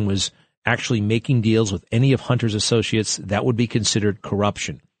Joe Biden was actually making deals with any of Hunter's associates, that would be considered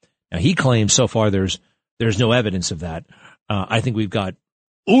corruption. Now, he claims so far there's no evidence of that. I think we've got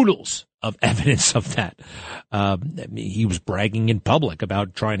oodles of evidence of that. He was bragging in public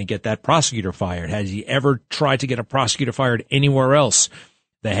about trying to get that prosecutor fired. Has he ever tried to get a prosecutor fired anywhere else?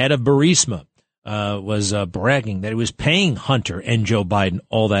 The head of Burisma was bragging that he was paying Hunter and Joe Biden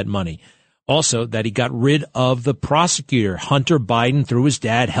all that money. Also, that he got rid of the prosecutor. Hunter Biden, through his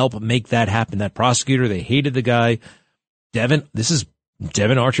dad, helped make that happen. That prosecutor, they hated the guy. This is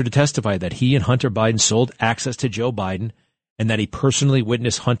Devin Archer to testify that he and Hunter Biden sold access to Joe Biden, and that he personally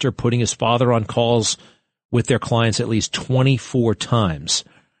witnessed Hunter putting his father on calls with their clients at least 24 times.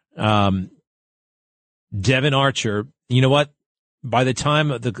 Devin Archer, you know what? By the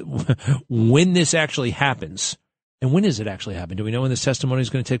time when this actually happens, and when does it actually happen? Do we know when this testimony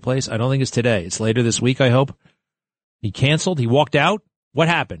is going to take place? I don't think it's today. It's later this week, I hope. He canceled. He walked out. What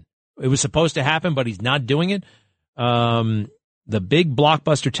happened? It was supposed to happen, but he's not doing it. The big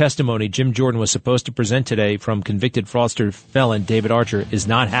blockbuster testimony Jim Jordan was supposed to present today from convicted fraudster felon David Archer is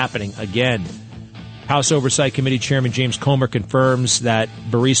not happening again. House Oversight Committee Chairman James Comer confirms that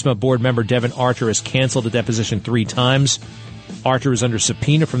Burisma board member Devin Archer has canceled the deposition 3 times. Archer is under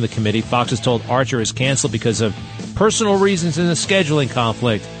subpoena from the committee. Fox has told Archer is canceled because of personal reasons in the scheduling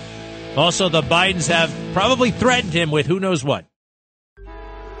conflict. Also, the Bidens have probably threatened him with who knows what.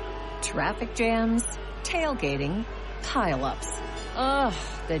 Traffic jams, tailgating, pile-ups. Ugh,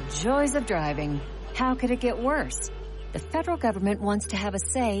 the joys of driving. How could it get worse? The federal government wants to have a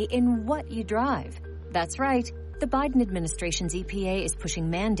say in what you drive. That's right. The Biden administration's EPA is pushing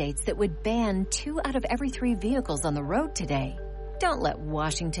mandates that would ban 2 out of every 3 vehicles on the road today. Don't let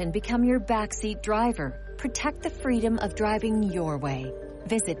Washington become your backseat driver. Protect the freedom of driving your way.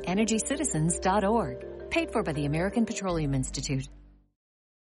 Visit EnergyCitizens.org. Paid for by the American Petroleum Institute.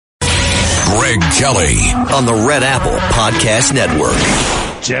 Greg Kelly on the Red Apple Podcast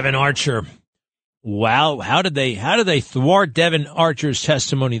Network. Devon Archer. Wow. How did they thwart Devon Archer's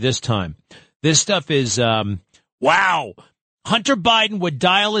testimony this time? This stuff is, wow. Hunter Biden would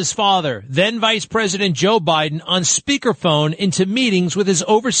dial his father, then Vice President Joe Biden, on speakerphone into meetings with his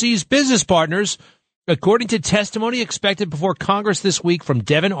overseas business partners, according to testimony expected before Congress this week from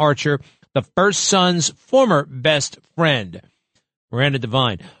Devon Archer, the first son's former best friend. Miranda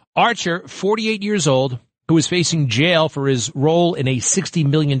Devine. Archer, 48 years old, who is facing jail for his role in a $60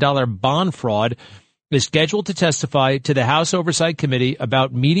 million bond fraud, is scheduled to testify to the House Oversight Committee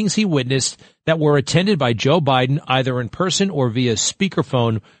about meetings he witnessed that were attended by Joe Biden either in person or via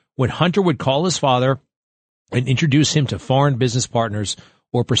speakerphone when Hunter would call his father and introduce him to foreign business partners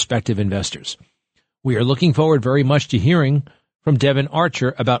or prospective investors. We are looking forward very much to hearing from Devon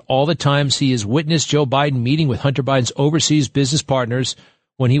Archer about all the times he has witnessed Joe Biden meeting with Hunter Biden's overseas business partners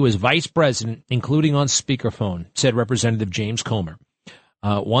when he was vice president, including on speakerphone, said Representative James Comer.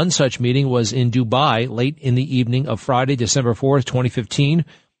 One such meeting was in Dubai late in the evening of Friday, December 4th, 2015,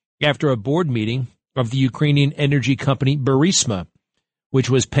 after a board meeting of the Ukrainian energy company Burisma, which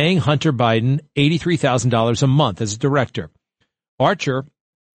was paying Hunter Biden $83,000 a month as a director. Archer,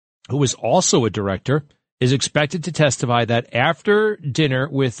 who was also a director, is expected to testify that after dinner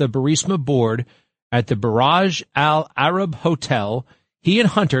with the Burisma board at the Baraj Al Arab Hotel, he and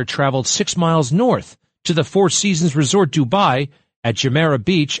Hunter traveled 6 miles north to the Four Seasons Resort Dubai at Jumeirah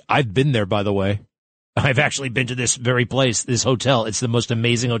Beach. I've been there, by the way. I've actually been to this very place, this hotel. It's the most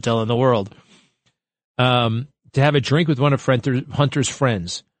amazing hotel in the world. To have a drink with one of Hunter's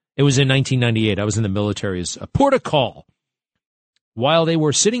friends. It was in 1998. I was in the military as a port of call. While they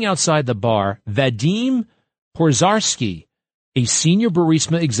were sitting outside the bar, Vadim Porzarsky, a senior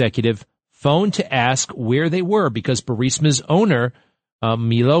Burisma executive, phoned to ask where they were because Burisma's owner,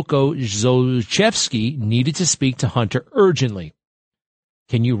 Miloko Zlochevsky, needed to speak to Hunter urgently.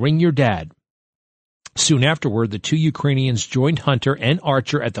 Can you ring your dad? Soon afterward, the two Ukrainians joined Hunter and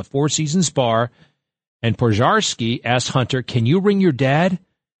Archer at the Four Seasons bar, and Porzarsky asked Hunter, can you ring your dad?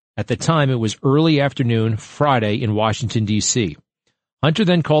 At the time, it was early afternoon, Friday, in Washington, D.C. Hunter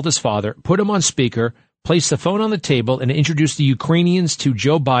then called his father, put him on speaker, placed the phone on the table, and introduced the Ukrainians to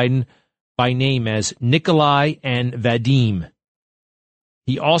Joe Biden by name as Nikolai and Vadim.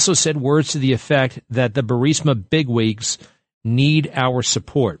 He also said words to the effect that the Burisma bigwigs need our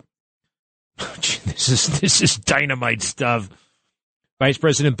support. This is dynamite stuff. Vice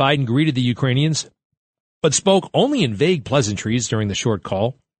President Biden greeted the Ukrainians, but spoke only in vague pleasantries during the short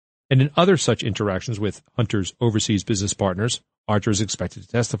call. And in other such interactions with Hunter's overseas business partners, Archer is expected to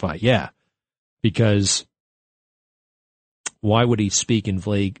testify. Yeah, because why would he speak in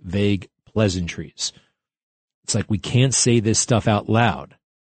vague pleasantries? It's like we can't say this stuff out loud,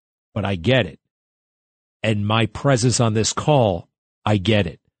 but I get it. And my presence on this call, I get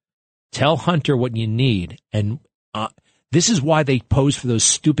it. Tell Hunter what you need. And this is why they pose for those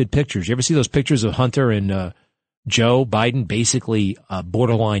stupid pictures. You ever see those pictures of Hunter and Joe Biden basically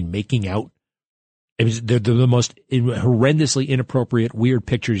borderline making out? They're the most horrendously inappropriate, weird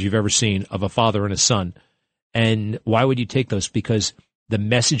pictures you've ever seen of a father and a son. And why would you take those? Because the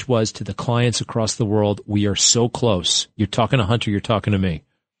message was to the clients across the world, we are so close. You're talking to Hunter, you're talking to me.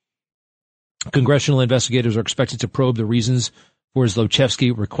 Congressional investigators are expected to probe the reasons for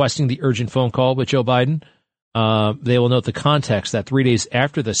Zlochevsky requesting the urgent phone call with Joe Biden. They will note the context that 3 days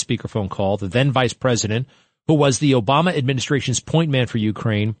after the speakerphone call, the then vice president, who was the Obama administration's point man for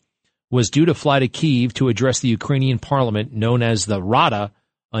Ukraine, was due to fly to Kyiv to address the Ukrainian parliament known as the Rada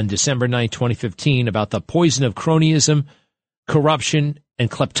on December 9, 2015, about the poison of cronyism, corruption,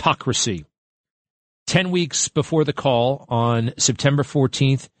 and kleptocracy. 10 weeks before the call, on September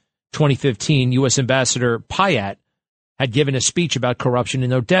 14th, 2015, U.S. Ambassador Payat had given a speech about corruption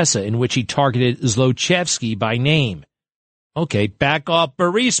in Odessa in which he targeted Zlochevsky by name. Okay, back off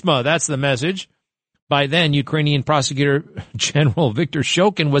Burisma, that's the message. By then, Ukrainian Prosecutor General Viktor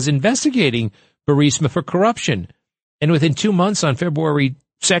Shokin was investigating Burisma for corruption. And within 2 months, on February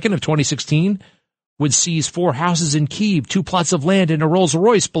 2nd of 2016, would seize 4 houses in Kyiv, 2 plots of land, and a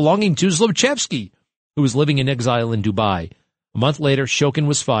Rolls-Royce belonging to Zlochevsky, who was living in exile in Dubai. A month later, Shokin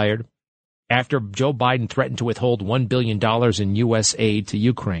was fired, after Joe Biden threatened to withhold $1 billion in U.S. aid to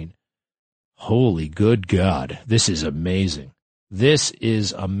Ukraine. Holy good God. This is amazing. This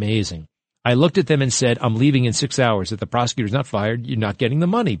is amazing. I looked at them and said, I'm leaving in 6 hours. If the prosecutor's not fired, you're not getting the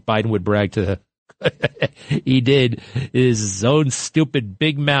money. Biden would brag to he did his own stupid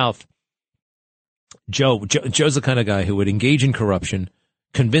big mouth. Joe's the kind of guy who would engage in corruption,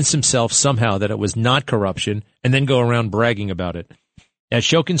 convince himself somehow that it was not corruption, and then go around bragging about it. As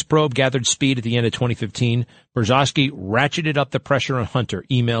Shokin's probe gathered speed at the end of 2015, Berezovsky ratcheted up the pressure on Hunter.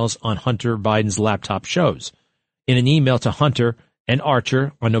 Emails on Hunter Biden's laptop shows. In an email to Hunter and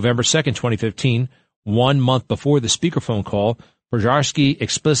Archer on November 2nd, 2015, 1 month before the speakerphone call, Berezovsky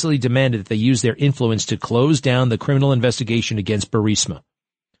explicitly demanded that they use their influence to close down the criminal investigation against Burisma.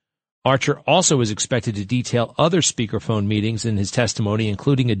 Archer also is expected to detail other speakerphone meetings in his testimony,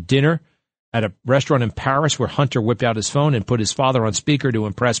 including a dinner at a restaurant in Paris where Hunter whipped out his phone and put his father on speaker to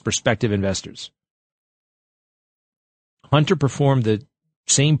impress prospective investors. Hunter performed the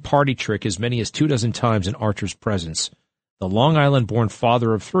same party trick as many as 24 times in Archer's presence. The Long Island-born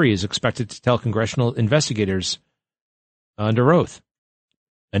father of three is expected to tell congressional investigators under oath.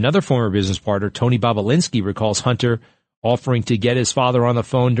 Another former business partner, Tony Bobulinski, recalls Hunter offering to get his father on the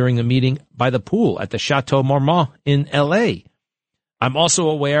phone during a meeting by the pool at the Chateau Marmont in L.A. I'm also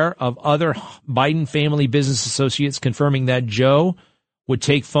aware of other Biden family business associates confirming that Joe would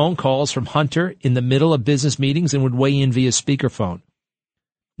take phone calls from Hunter in the middle of business meetings and would weigh in via speakerphone.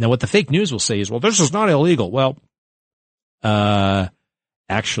 Now, what the fake news will say is, well, this is not illegal. Well,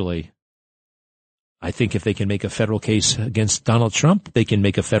 actually, I think if they can make a federal case against Donald Trump, they can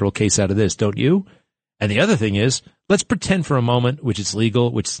make a federal case out of this, don't you? And the other thing is, let's pretend for a moment, which is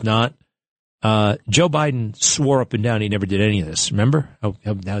legal, which is not. Joe Biden swore up and down he never did any of this. Remember how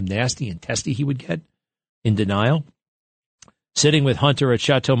nasty and testy he would get in denial? Sitting with Hunter at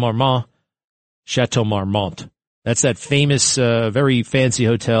Chateau Marmont. That's that famous, very fancy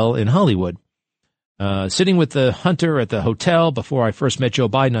hotel in Hollywood. Sitting with the Hunter at the hotel before I first met Joe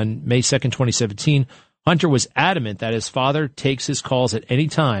Biden on May 2nd, 2017, Hunter was adamant that his father takes his calls at any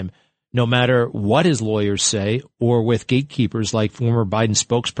time, no matter what his lawyers say, or with gatekeepers like former Biden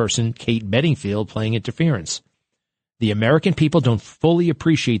spokesperson Kate Bedingfield playing interference. The American people don't fully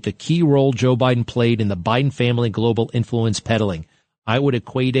appreciate the key role Joe Biden played in the Biden family global influence peddling. I would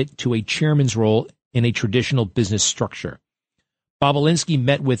equate it to a chairman's role in a traditional business structure. Bobulinski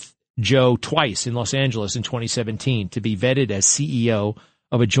met with Joe twice in Los Angeles in 2017 to be vetted as CEO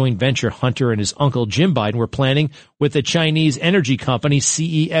of a joint venture Hunter and his uncle Jim Biden were planning with the Chinese energy company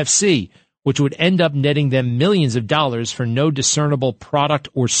CEFC, which would end up netting them millions of dollars for no discernible product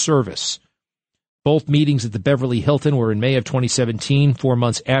or service. Both meetings at the Beverly Hilton were in May of 2017, 4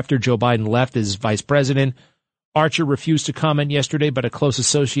 months after Joe Biden left as vice president. Archer refused to comment yesterday, but a close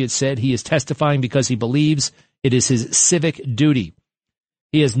associate said he is testifying because he believes it is his civic duty.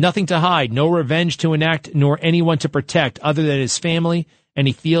 He has nothing to hide, no revenge to enact, nor anyone to protect other than his family, and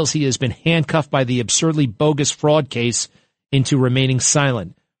he feels he has been handcuffed by the absurdly bogus fraud case into remaining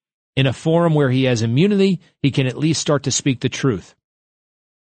silent. In a forum where he has immunity, he can at least start to speak the truth.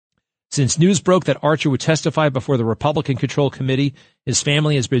 Since news broke that Archer would testify before the Republican-controlled committee, his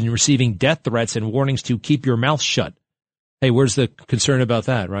family has been receiving death threats and warnings to keep your mouth shut. Hey, where's the concern about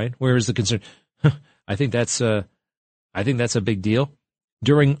that, right? Where is the concern? I think that's a big deal.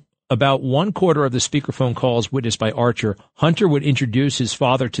 During about 1/4 of the speakerphone calls witnessed by Archer, Hunter would introduce his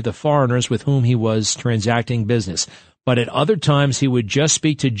father to the foreigners with whom he was transacting business. But at other times, he would just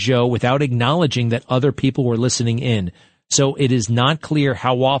speak to Joe without acknowledging that other people were listening in. So it is not clear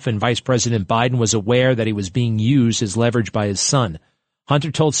how often Vice President Biden was aware that he was being used as leverage by his son.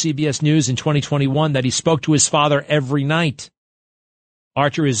 Hunter told CBS News in 2021 that he spoke to his father every night.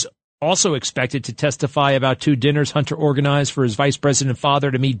 Archer is also expected to testify about 2 dinners Hunter organized for his vice president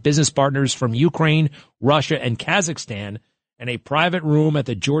father to meet business partners from Ukraine, Russia, and Kazakhstan, and a private room at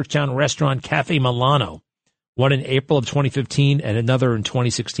the Georgetown restaurant Cafe Milano, one in April of 2015 and another in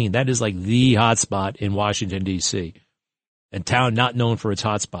 2016. That is like the hotspot in Washington, D.C., a town not known for its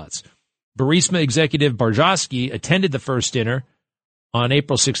hotspots. Burisma executive Berezovsky attended the first dinner on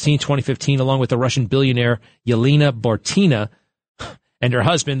April 16, 2015, along with the Russian billionaire Yelena Bortina and her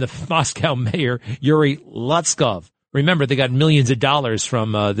husband, the Moscow mayor, Yuri Lutskov. Remember, they got millions of dollars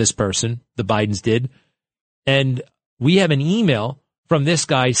from this person, the Bidens did. And we have an email from this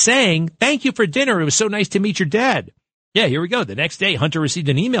guy saying, thank you for dinner. It was so nice to meet your dad. Yeah, here we go. The next day, Hunter received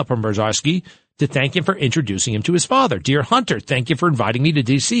an email from Berezovsky to thank him for introducing him to his father. Dear Hunter, thank you for inviting me to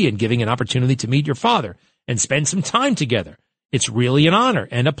D.C. and giving an opportunity to meet your father and spend some time together. It's really an honor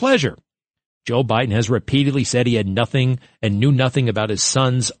and a pleasure. Joe Biden has repeatedly said he had nothing and knew nothing about his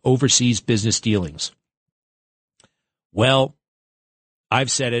son's overseas business dealings. Well,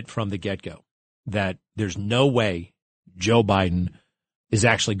 I've said it from the get-go that there's no way Joe Biden is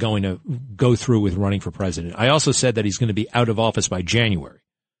actually going to go through with running for president. I also said that he's going to be out of office by January.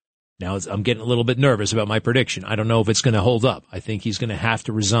 Now, I'm getting a little bit nervous about my prediction. I don't know if it's going to hold up. I think he's going to have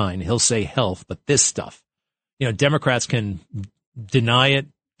to resign. He'll say health, but this stuff, Democrats can deny it,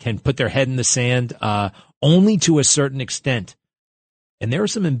 can put their head in the sand, only to a certain extent. And there are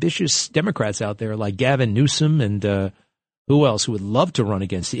some ambitious Democrats out there like Gavin Newsom and who else who would love to run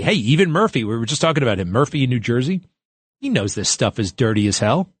against it. Hey, even Murphy. We were just talking about him. Murphy in New Jersey. He knows this stuff is dirty as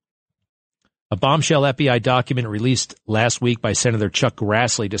hell. A bombshell FBI document released last week by Senator Chuck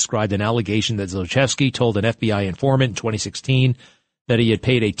Grassley described an allegation that Zlochevsky told an FBI informant in 2016 that he had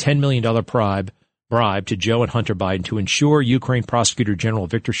paid a $10 million bribe to Joe and Hunter Biden to ensure Ukraine Prosecutor General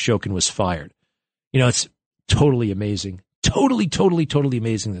Viktor Shokin was fired. It's totally amazing. Totally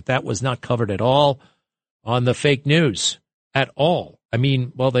amazing that was not covered at all on the fake news. At all. I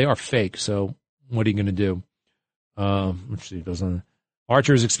mean, well, they are fake, so what are you going to do? Let's see.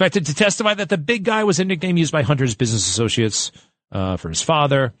 Archer is expected to testify that the big guy was a nickname used by Hunter's business associates for his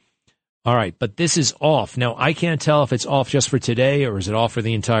father. All right, but this is off. Now, I can't tell if it's off just for today or is it off for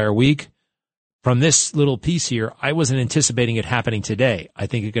the entire week. From this little piece here, I wasn't anticipating it happening today. I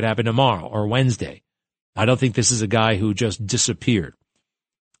think it could happen tomorrow or Wednesday. I don't think this is a guy who just disappeared.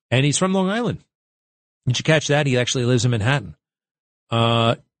 And he's from Long Island. Did you catch that? He actually lives in Manhattan.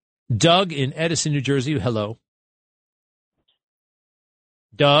 Doug in Edison, New Jersey. Hello.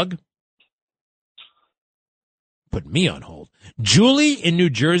 Doug. Put me on hold. Julie in New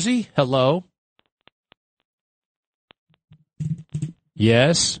Jersey. Hello.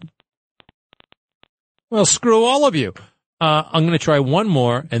 Yes. Well, screw all of you. I'm going to try one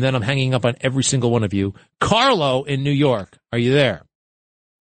more, and then I'm hanging up on every single one of you. Carlo in New York. Are you there?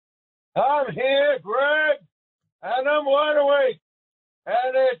 I'm here, Greg, and I'm wide awake.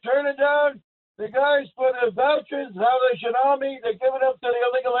 And they're turning down the guys for the vouchers, Salvation Army. They're giving them to the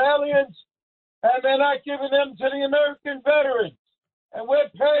illegal aliens, and they're not giving them to the American veterans. And we're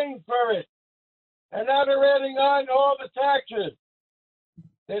paying for it. And now they're adding on all the taxes.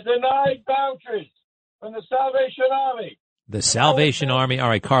 They denied vouchers from the Salvation Army. The Salvation Army. All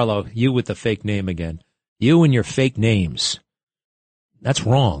right, Carlo, you with the fake name again. You and your fake names. That's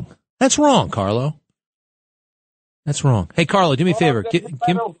wrong. That's wrong, Carlo. That's wrong. Hey, Carlo, do me a favor.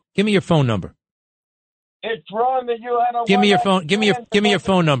 Give me your phone number. It's wrong that you had a Give me your phone. Give me your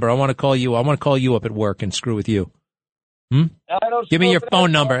phone number. I want to call you. I want to call you up at work and screw with you. Give me your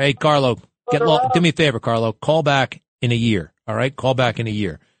phone number. Hey, Carlo, do me a favor, Carlo. Call back in a year. All right, call back in a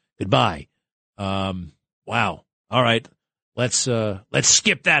year. Goodbye. Wow. All right. Let's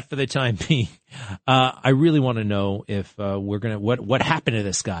skip that for the time being. I really want to know if what happened to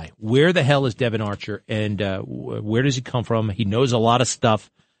this guy. Where the hell is Devon Archer, and where does he come from? He knows a lot of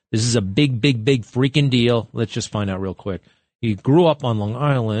stuff. This is a big freaking deal. Let's just find out real quick. He grew up on Long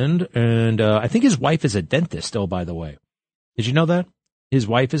Island, and I think his wife is a dentist. Oh, by the way, did you know that his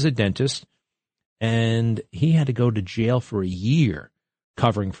wife is a dentist, and he had to go to jail for a year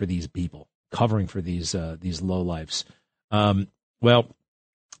covering for these people, covering for these lowlifes. Well,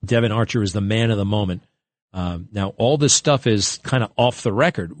 Devon Archer is the man of the moment. Now, all this stuff is kind of off the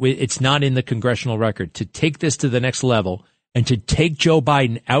record. It's not in the congressional record. To take this to the next level and to take Joe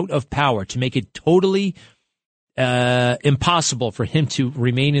Biden out of power, to make it totally impossible for him to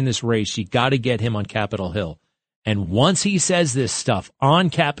remain in this race, you got to get him on Capitol Hill. And once he says this stuff on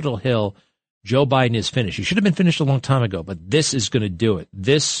Capitol Hill, Joe Biden is finished. He should have been finished a long time ago, but this is going to do it.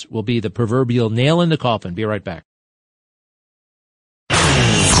 This will be the proverbial nail in the coffin. Be right back.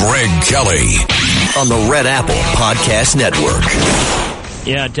 Greg Kelly on the Red Apple Podcast Network.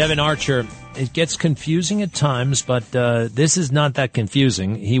 Yeah, Devon Archer. It gets confusing at times, but this is not that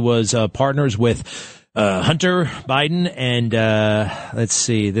confusing. He was partners with Hunter Biden and, let's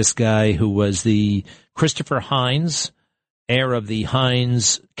see, this guy who was the Christopher Heinz, heir of the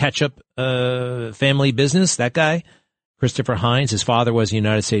Heinz ketchup family business. That guy, Christopher Heinz, his father was a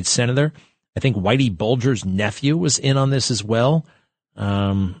United States Senator. I think Whitey Bulger's nephew was in on this as well.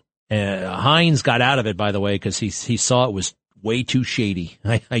 Heinz got out of it, by the way, because he saw it was way too shady.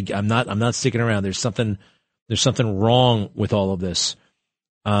 I'm not sticking around. There's something wrong with all of this.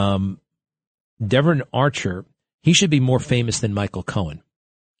 Devon Archer, he should be more famous than Michael Cohen.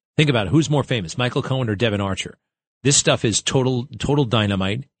 Think about it. Who's more famous, Michael Cohen or Devon Archer? This stuff is total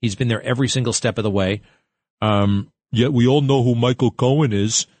dynamite. He's been there every single step of the way. Yet we all know who Michael Cohen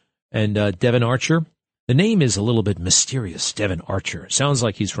is. And Devon Archer, the name is a little bit mysterious, Devon Archer. Sounds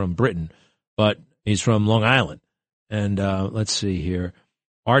like he's from Britain. but he's from Long Island. And let's see here.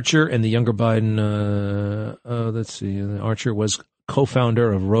 Archer and the younger Biden, let's see. Archer was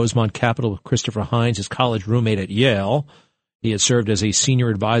co-founder of Rosemont Capital with Christopher Hines, his college roommate at Yale. He had served as a senior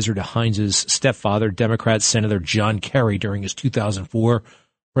advisor to Hines' stepfather, Democrat Senator John Kerry, during his 2004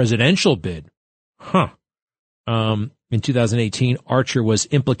 presidential bid. In 2018, Archer was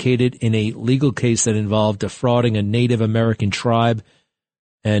implicated in a legal case that involved defrauding a Native American tribe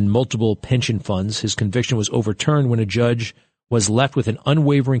and multiple pension funds. His conviction was overturned when a judge was left with an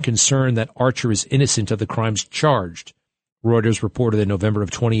unwavering concern that Archer is innocent of the crimes charged. Reuters reported in November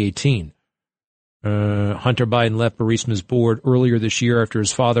of 2018. Hunter Biden left Burisma's board earlier this year after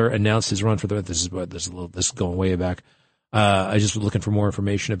his father announced his run for the. This is going way back. I just was looking for more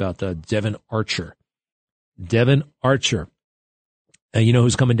information about Devon Archer. Devon Archer. You know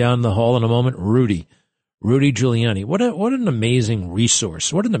who's coming down the hall in a moment? Rudy Giuliani. What an amazing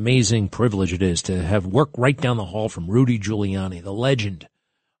resource. What an amazing privilege it is to have work right down the hall from Rudy Giuliani, the legend.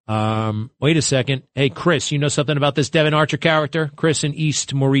 Wait a second. Hey, Chris, you know something about this Devon Archer character? Chris in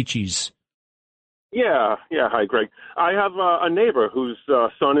East Moriches. Yeah. Hi, Greg. I have a neighbor whose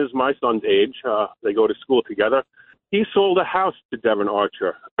son is my son's age. They go to school together. He sold a house to Devon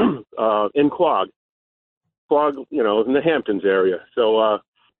Archer in Quogue, in the Hamptons area. So,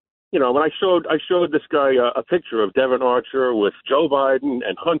 when I showed this guy a picture of Devon Archer with Joe Biden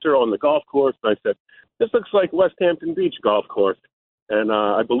and Hunter on the golf course, and I said, "This looks like West Hampton Beach golf course," and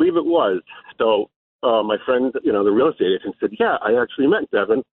I believe it was. So my friend, the real estate agent, said, "Yeah, I actually met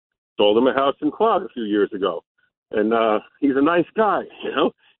Devon. Sold him a house in Quogue a few years ago, and he's a nice guy.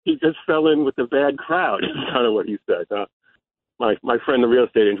 He just fell in with the bad crowd." Is kind of what he said. My friend, the real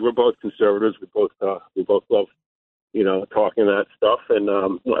estate agent, we're both conservatives. We both love, talking that stuff, and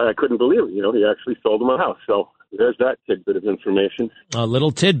I couldn't believe it. He actually sold him a house. So there's that tidbit of information. A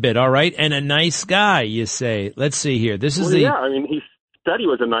little tidbit, all right, and a nice guy, you say. Let's see here. This is Yeah, I mean, he said he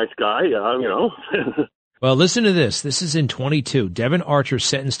was a nice guy. Well, listen to this. This is in 22. Devon Archer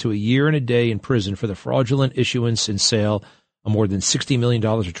sentenced to a year and a day in prison for the fraudulent issuance and sale of more than $60 million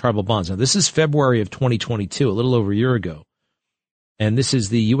of tribal bonds. Now, this is February of 2022, a little over a year ago. And this is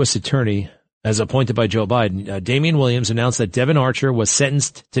the U.S. attorney, as appointed by Joe Biden. Damian Williams announced that Devon Archer was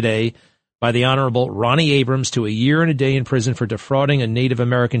sentenced today by the Honorable Ronnie Abrams to a year and a day in prison for defrauding a Native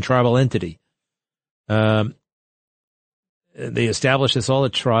American tribal entity. They established this all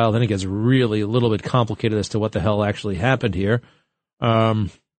at trial. Then it gets really a little bit complicated as to what the hell actually happened here.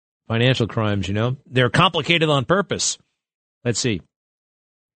 Financial crimes, they're complicated on purpose. Let's see.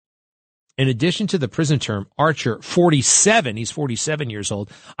 In addition to the prison term, Archer, 47, he's 47 years old.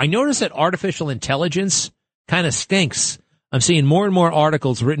 I noticed that artificial intelligence kind of stinks. I'm seeing more and more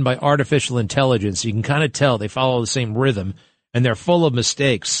articles written by artificial intelligence. You can kind of tell they follow the same rhythm, and they're full of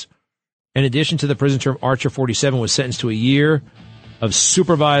mistakes. In addition to the prison term, Archer, 47, was sentenced to a year of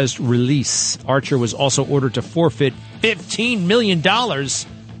supervised release. Archer was also ordered to forfeit $15 million.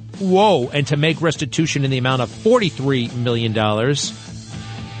 Whoa. And to make restitution in the amount of $43 million.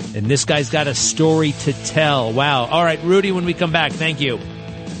 And this guy's got a story to tell. Wow. All right, Rudy, when we come back, thank you.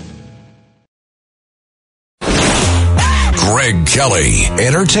 Greg Kelly,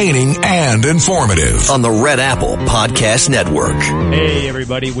 entertaining and informative on the Red Apple Podcast Network. Hey,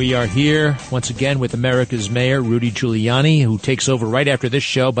 everybody. We are here once again with America's Mayor, Rudy Giuliani, who takes over right after this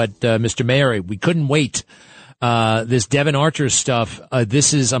show. But, Mr. Mayor, we couldn't wait. This Devon Archer stuff, I'm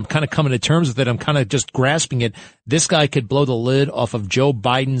kind of coming to terms with it. I'm kind of just grasping it. This guy could blow the lid off of Joe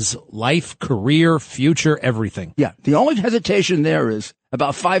Biden's life, career, future, everything. Yeah. The only hesitation there is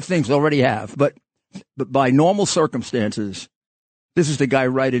about 5 things they already have, but by normal circumstances, this is the guy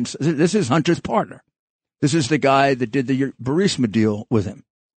this is Hunter's partner. This is the guy that did the Burisma deal with him.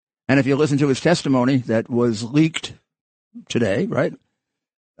 And if you listen to his testimony that was leaked today, right?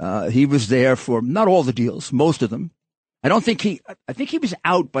 He was there for not all the deals, most of them. I think he was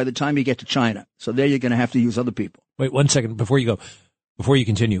out by the time you get to China. So there you're going to have to use other people. Wait 1 second before you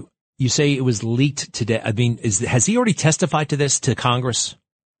continue. You say it was leaked today. I mean, has he already testified to this to Congress?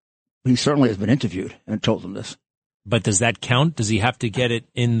 He certainly has been interviewed and told them this. But does that count? Does he have to get it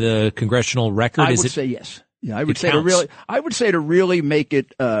in the congressional record? I would say yes. Yeah, I would say to really make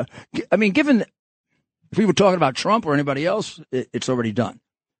it. Given if we were talking about Trump or anybody else, it's already done.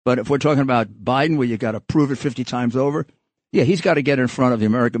 But if we're talking about Biden, where you got to prove it 50 times over, yeah, he's got to get in front of the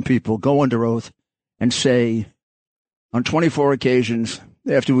American people, go under oath, and say on 24 occasions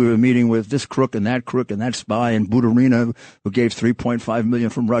after we were meeting with this crook and that spy and Buturina, who gave $3.5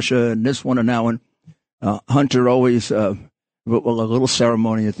 million from Russia, and this one and that one. Hunter always, a little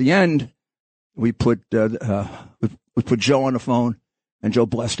ceremony at the end. We put Joe on the phone And Joe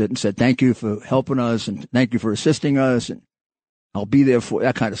blessed it and said, thank you for helping us and thank you for assisting us. And I'll be there for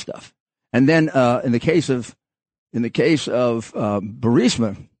that kind of stuff. And then, in the case of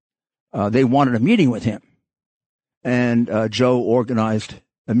Burisma, they wanted a meeting with him. And, Joe organized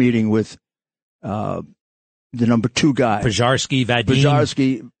a meeting with, the number 2 guy. Pozharsky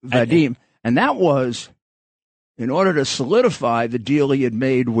Vadim. And that was in order to solidify the deal he had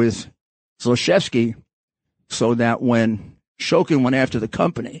made with Zlochevsky so that when Shokin went after the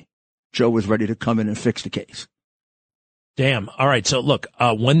company, Joe was ready to come in and fix the case. Damn. All right. So look,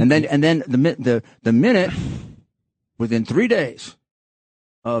 and then the minute within 3 days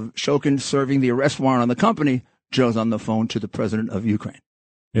of Shokin serving the arrest warrant on the company, Joe's on the phone to the president of Ukraine.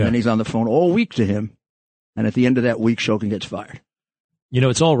 Yeah. And then he's on the phone all week to him. And at the end of that week, Shokin gets fired. You know,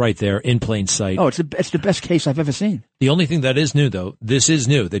 it's all right there in plain sight. Oh, it's the best case I've ever seen. The only thing that is new, though, this is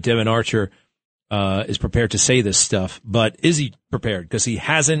new, that Devon Archer is prepared to say this stuff. But is he prepared? Because he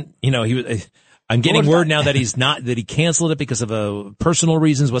hasn't, I'm getting word now that he's not, that he canceled it because of personal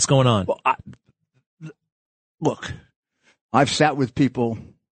reasons. What's going on? Well, look, I've sat with people,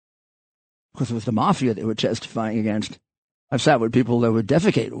 because it was the mafia they were testifying against. I've sat with people that would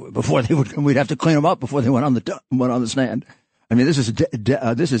defecate before they would, and we'd have to clean them up before they went on the stand. I mean,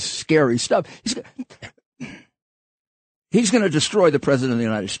 this is scary stuff. He's going to destroy the president of the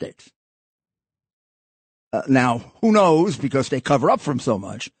United States. Now, who knows, because they cover up for him so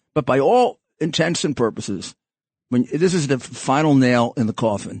much, but by all intents and purposes, this is the final nail in the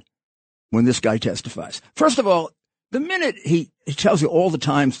coffin when this guy testifies. First of all, the minute he tells you all the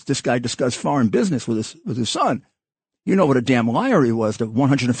times this guy discussed foreign business with his son, you know what a damn liar he was. The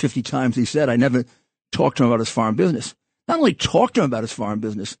 150 times he said, I never talked to him about his foreign business. Not only talk to him about his foreign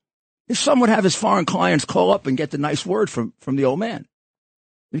business, his son would have his foreign clients call up and get the nice word from the old man.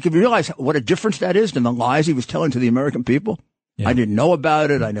 You can realize what a difference that is than the lies he was telling to the American people. Yeah. I didn't know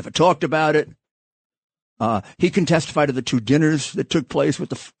about it. I never talked about it. He can testify to the 2 dinners that took place with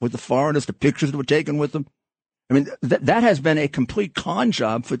the foreigners, the pictures that were taken with them. I mean, that has been a complete con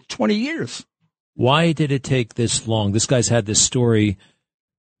job for 20 years. Why did it take this long? This guy's had this story.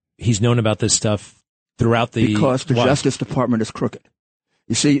 He's known about this stuff throughout the... Because the Justice Department is crooked.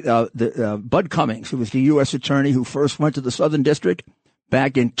 You see, Bud Cummings, who was the U.S. attorney who first went to the Southern District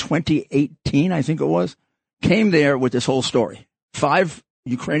back in 2018, I think it was, came there with this whole story. 5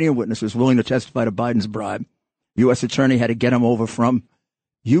 Ukrainian witnesses willing to testify to Biden's bribe. U.S. attorney had to get him over from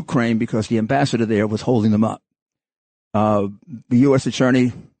Ukraine because the ambassador there was holding them up. The U.S.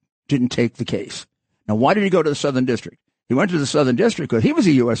 attorney didn't take the case. Now, why did he go to the Southern District? He went to the Southern District because he was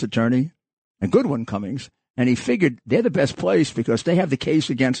a U.S. attorney, a good one, Cummings, and he figured they're the best place because they have the case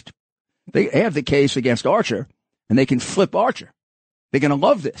against Archer, and they can flip Archer. They're going to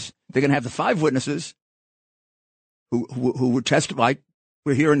love this. They're going to have the 5 witnesses who would testify.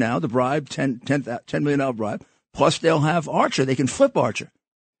 We're here now, the bribe, $10 million bribe. Plus, they'll have Archer. They can flip Archer.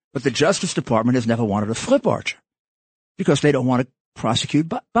 But the Justice Department has never wanted to flip Archer because they don't want to prosecute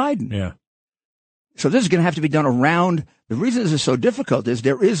Biden. Yeah. So this is going to have to be done around. The reason this is so difficult is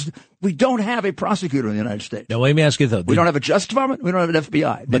we don't have a prosecutor in the United States. Now, let me ask you though. We don't have a Justice Department. We don't have an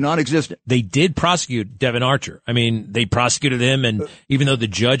FBI. They're non-existent. They did prosecute Devon Archer. I mean, they prosecuted him, and even though the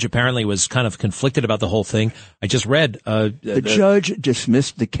judge apparently was kind of conflicted about the whole thing, I just read the judge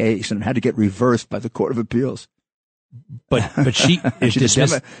dismissed the case and had to get reversed by the Court of Appeals. But she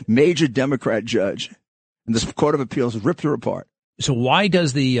dismissed major Democrat judge, and the Court of Appeals ripped her apart. So why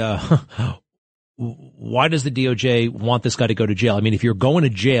does the DOJ want this guy to go to jail? I mean, if you're going to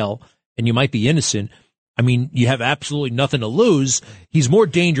jail and you might be innocent, I mean, you have absolutely nothing to lose. He's more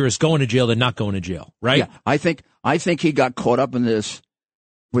dangerous going to jail than not going to jail, right? Yeah, I think he got caught up in this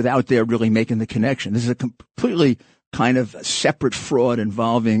without their really making the connection. This is a completely kind of separate fraud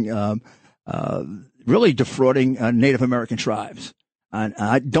involving really defrauding Native American tribes. And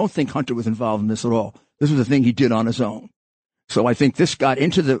I don't think Hunter was involved in this at all. This was a thing he did on his own. So I think this got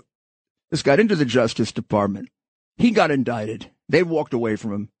into the Justice Department. He got indicted. They walked away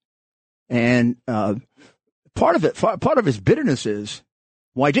from him. And part of his bitterness is,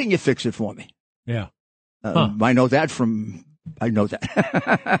 why didn't you fix it for me? Yeah. I know that.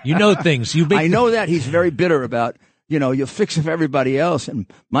 You know things. I know that he's very bitter about, you'll fix it for everybody else. And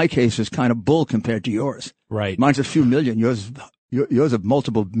my case is kind of bull compared to yours. Right. Mine's a few million. Yours are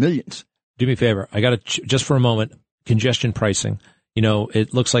multiple millions. Do me a favor. I got to, just for a moment, congestion pricing.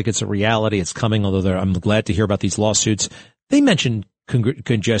 It looks like it's a reality. It's coming, although I'm glad to hear about these lawsuits. They mentioned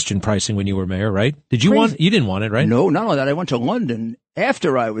congestion pricing when you were mayor, right? Did you you didn't want it, right? No, not only that. I went to London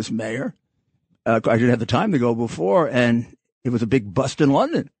after I was mayor. I didn't have the time to go before, and it was a big bust in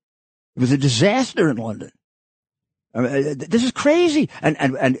London. It was a disaster in London. I mean, this is crazy.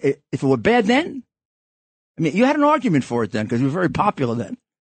 And if it were bad then, I mean, you had an argument for it then because you were very popular then.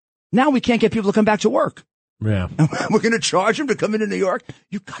 Now we can't get people to come back to work. Yeah. We're going to charge them to come into New York.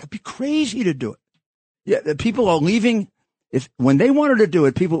 You got to be crazy to do it. Yeah, the people are leaving. When they wanted to do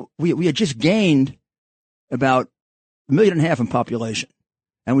it, we had just gained about 1.5 million in population,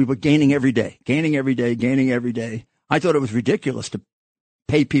 and we were gaining every day. I thought it was ridiculous to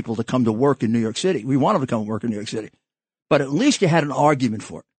pay people to come to work in New York City. We wanted to come and work in New York City, but at least you had an argument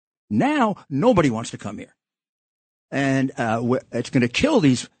for it. Now nobody wants to come here, and it's going to kill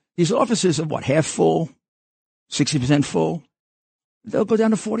these offices of half full, 60% full. They'll go down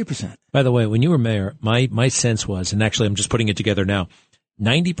to 40%. By the way, when you were mayor, my sense was, and actually I'm just putting it together now,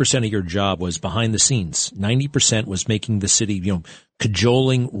 90% of your job was behind the scenes. 90% was making the city,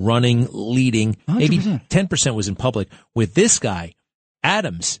 cajoling, running, leading. 100%. Maybe 10% was in public. With this guy,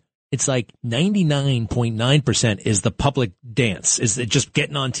 Adams, it's like 99.9% is the public dance. Is it just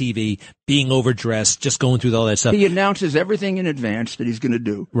getting on TV, being overdressed, just going through all that stuff. He announces everything in advance that he's going to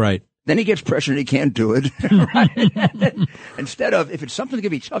do. Right. Then he gets pressured and he can't do it. Right? Instead of, if it's something going to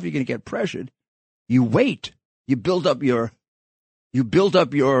be tough, you're going to get pressured. You wait. You build up your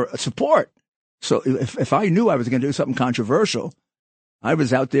support. So if I knew I was going to do something controversial, I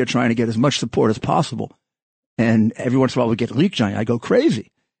was out there trying to get as much support as possible. And every once in a while we get leaked on. I go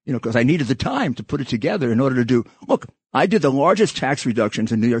crazy, because I needed the time to put it together in order to do. Look, I did the largest tax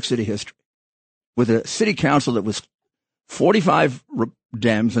reductions in New York City history with a city council that was 45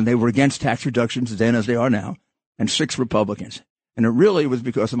 Dems, and they were against tax reductions then as they are now, and 6 Republicans. And it really was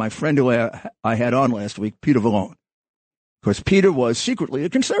because of my friend who I had on last week, Peter Vallone. Because Peter was secretly a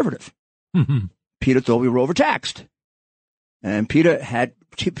conservative. Mm-hmm. Peter thought we were overtaxed. And Peter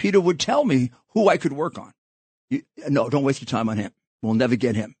would tell me who I could work on. No, don't waste your time on him. We'll never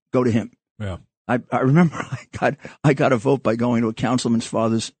get him. Go to him. Yeah. I remember I got a vote by going to a councilman's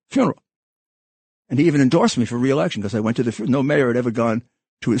father's funeral. And he even endorsed me for re-election because I went to the funeral. No mayor had ever gone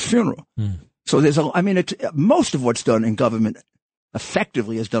to his funeral. Mm. So most of what's done in government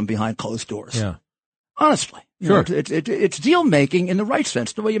effectively is done behind closed doors. Yeah. Honestly. Sure. It's deal making in the right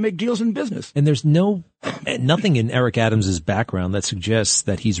sense, the way you make deals in business. And there's nothing in Eric Adams' background that suggests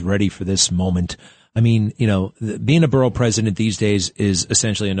that he's ready for this moment. I mean, being a borough president these days is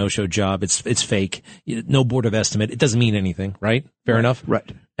essentially a no-show job. It's fake. No board of estimate. It doesn't mean anything, right? Fair enough? Right.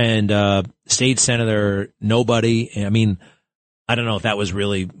 And state senator, nobody. I mean, I don't know if that was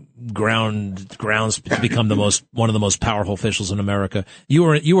really grounds to become one of the most powerful officials in America. You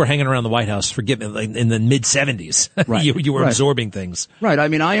were hanging around the White House, forgive me, like in the mid-'70s. Right. you were absorbing things. Right. I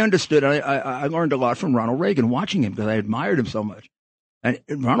mean, I understood. I learned a lot from Ronald Reagan watching him because I admired him so much. And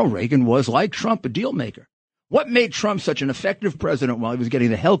Ronald Reagan was, like Trump, a deal maker. What made Trump such an effective president while he was getting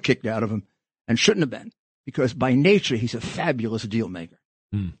the hell kicked out of him and shouldn't have been? Because by nature, he's a fabulous deal maker.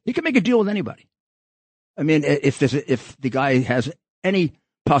 Mm. He can make a deal with anybody. I mean, if the guy has any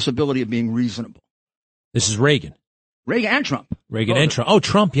possibility of being reasonable. This is Reagan. Reagan and Trump. Oh,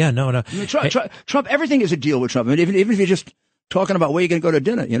 Trump. Yeah, no. I mean, Trump, everything is a deal with Trump. I mean, even if you're just talking about where you're going to go to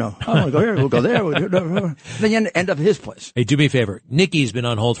dinner, I want to go here, we'll go there. Then you end up at his place. Hey, do me a favor. Nikki's been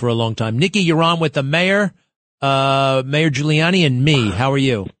on hold for a long time. Nikki, you're on with the mayor, Mayor Giuliani, and me. How are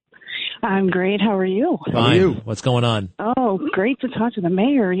you? I'm great. How are you? Fine. How are you? What's going on? Oh, great to talk to the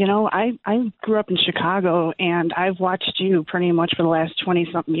mayor. I grew up in Chicago, and I've watched you pretty much for the last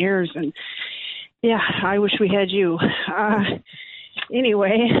 20-something years. And, yeah, I wish we had you.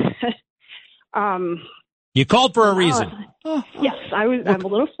 Anyway. You called for a reason. Yes, I'm a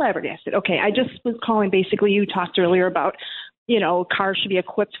little flabbergasted. Okay, I just was calling. Basically, you talked earlier about, cars should be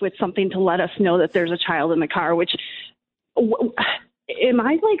equipped with something to let us know that there's a child in the car, which... Am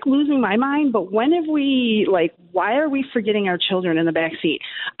I losing my mind? But when have we why are we forgetting our children in the back seat?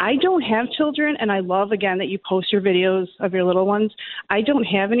 I don't have children, and I love again that you post your videos of your little ones. I don't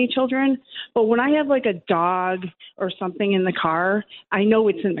have any children, but when I have a dog or something in the car, I know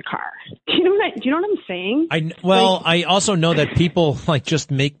it's in the car. Do you know what I'm saying? I also know that people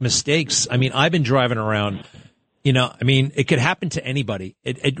just make mistakes. I mean, I've been driving around. It could happen to anybody.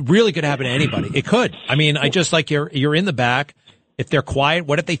 It really could happen to anybody. It could. I mean, I just you're in the back. If they're quiet,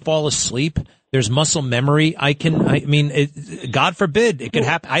 what if they fall asleep? There's muscle memory. God forbid it could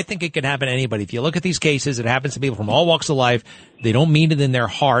happen. I think it could happen to anybody. If you look at these cases, it happens to people from all walks of life. They don't mean it in their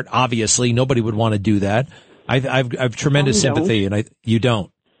heart. Obviously, nobody would want to do that. I've tremendous sympathy, and you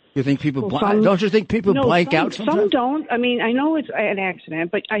don't. You think people don't you think people blank out sometimes? Some don't. I mean, I know it's an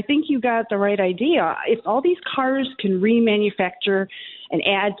accident, but I think you got the right idea. If all these cars can remanufacture and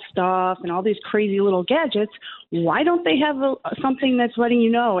add stuff and all these crazy little gadgets, why don't they have something that's letting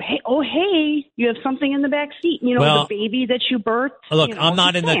you know, hey, you have something in the back seat, the baby that you birthed? Look, I'm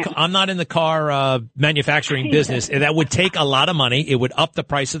not in the car manufacturing business. That would take a lot of money. It would up the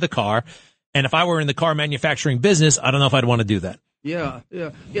price of the car. And if I were in the car manufacturing business, I don't know if I'd want to do that. Yeah.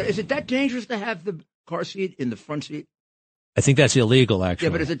 Is it that dangerous to have the car seat in the front seat? I think that's illegal, actually.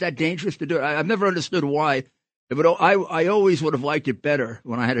 Yeah, but is it that dangerous to do it? I've never understood why. But I always would have liked it better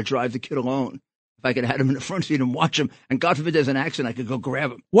when I had to drive the kid alone. If I could have had him in the front seat and watch him, and God forbid there's an accident, I could go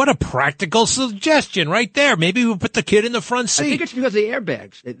grab him. What a practical suggestion right there. Maybe we'll put the kid in the front seat. I think it's because of the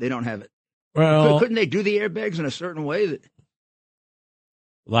airbags. They don't have it. Well, couldn't they do the airbags in a certain way? A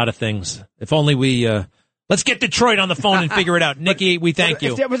lot of things. If only we... let's get Detroit on the phone and figure it out. Nikki, we thank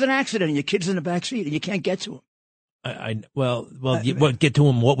you. If there was an accident and your kid's in the back seat and you can't get to him. Get to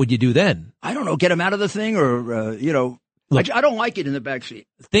him, what would you do then? I don't know. Get him out of the thing or, Look, I don't like it in the back seat.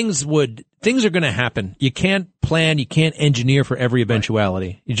 Things are going to happen. You can't plan. You can't engineer for every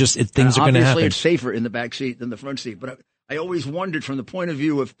eventuality. Things are going to happen. Obviously, it's safer in the back seat than the front seat. But I always wondered from the point of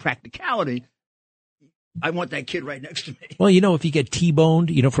view of practicality, I want that kid right next to me. Well, if you get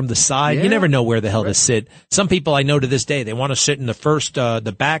T-boned, from the side, you never know where the hell to sit. Some people I know to this day, they want to sit in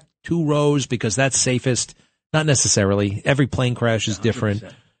the back 2 rows because that's safest. Not necessarily. Every plane crash is different.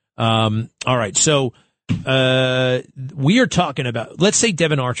 All right. So, we are talking about, let's say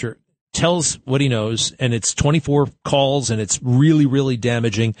Devon Archer tells what he knows and it's 24 calls and it's really, really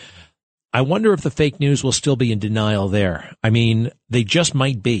damaging. I wonder if the fake news will still be in denial there. I mean, they just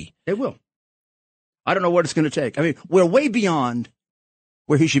might be. They will. I don't know what it's going to take. I mean, we're way beyond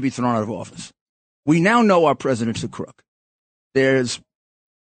where he should be thrown out of office. We now know our president's a crook. There's,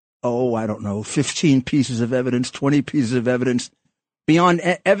 15 pieces of evidence, 20 pieces of evidence, beyond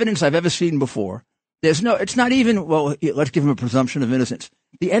evidence I've ever seen before. It's not even, let's give him a presumption of innocence.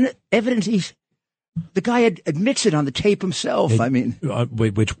 The evidence the guy admits it on the tape himself. I mean,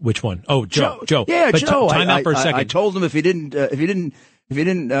 which one? Oh, Joe. Yeah, but Joe. Time out for a second. I told him if he didn't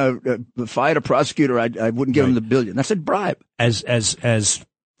fire a prosecutor, I wouldn't give him the $1 billion. That's a bribe. As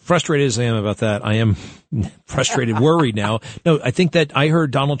frustrated as I am about that, I am frustrated, worried now. No, I think that I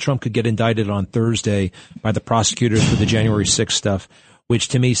heard Donald Trump could get indicted on Thursday by the prosecutors for the January 6th stuff, which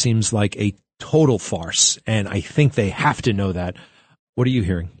to me seems like a total farce, and I think they have to know that. What are you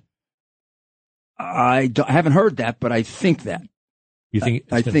hearing? I haven't heard that, but I think that. You think?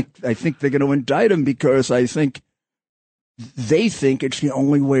 I think they're going to indict him because I think they think it's the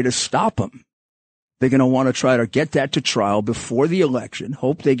only way to stop him. They're going to want to try to get that to trial before the election.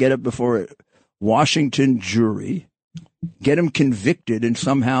 Hope they get it before a Washington jury, get him convicted, and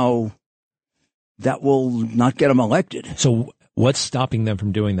somehow that will not get him elected. So what's stopping them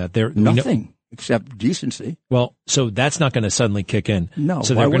from doing that? Nothing except decency. Well, so that's not going to suddenly kick in. No.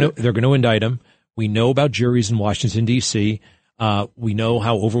 So they're going to indict him. We know about juries in Washington, D.C. We know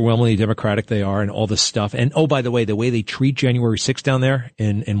how overwhelmingly Democratic they are and all this stuff. And, oh, by the way they treat January 6th down there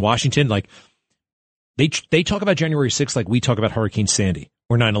in Washington, like they talk about January 6th like we talk about Hurricane Sandy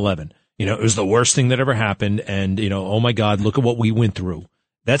or 9/11. It was the worst thing that ever happened. And, oh, my God, look at what we went through.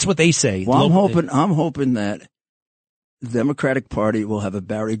 That's what they say. Well, I'm hoping that the Democratic Party will have a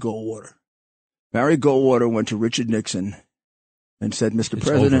Barry Goldwater. Barry Goldwater went to Richard Nixon and said, Mr.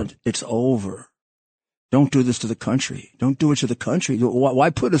 President, it's over. Don't do this to the country. Don't do it to the country. Why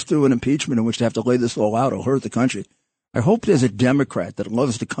put us through an impeachment in which to have to lay this all out? It'll hurt the country. I hope there's a Democrat that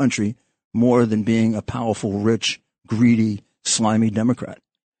loves the country more than being a powerful, rich, greedy, slimy Democrat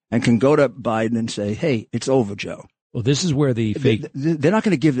and can go to Biden and say, hey, it's over, Joe. Well, this is where the fake... They're not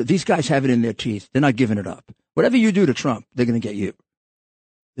going to give it. These guys have it in their teeth. They're not giving it up. Whatever you do to Trump, they're going to get you.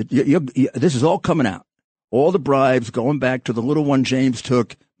 This is all coming out. All the bribes going back to the little one James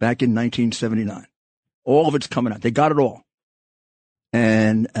took back in 1979. All of it's coming out. They got it all.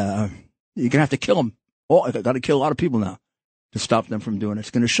 And you're going to have to kill them. I got to kill a lot of people now to stop them from doing it.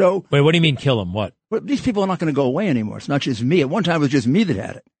 It's going to show. Wait, what do you mean kill them? What? Well, these people are not going to go away anymore. It's not just me. At one time, it was just me that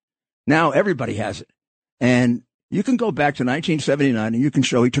had it. Now everybody has it. And you can go back to 1979 and you can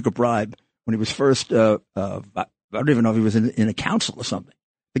show he took a bribe when he was first, I don't even know if he was in a council or something.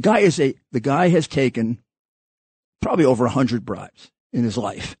 The guy has taken probably over 100 bribes in his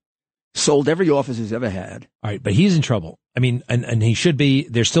life. Sold every office he's ever had. All right, but he's in trouble. I mean, and he should be.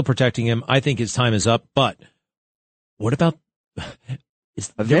 They're still protecting him. I think his time is up. But what about?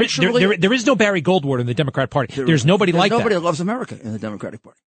 There is no Barry Goldwater in the Democrat Party. There's nobody like that. Nobody that loves America in the Democratic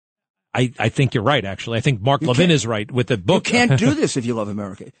Party. I think you're right. Actually, I think Mark Levin is right with the book. You can't do this if you love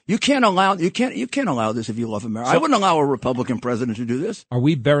America. You can't allow this if you love America. So, I wouldn't allow a Republican president to do this. Are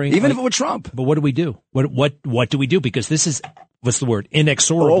we burying? Even if it were Trump. But what do we do? What do we do? Because this is what's the word?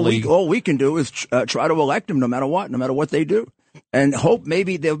 Inexorably. All we can do is try to elect them no matter what they do, and hope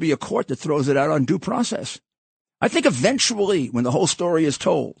maybe there'll be a court that throws it out on due process. I think eventually, when the whole story is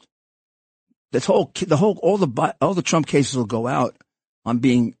told, all the Trump cases will go out on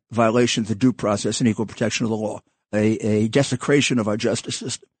being violations of due process and equal protection of the law, a desecration of our justice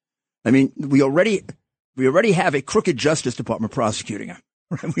system. I mean, we already have a crooked Justice Department prosecuting him.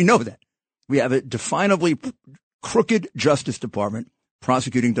 Right? We know that. We have a definably crooked Justice Department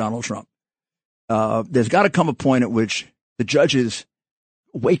prosecuting Donald Trump. There's got to come a point at which the judges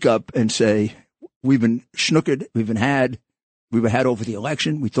wake up and say, we've been snookered, we were had over the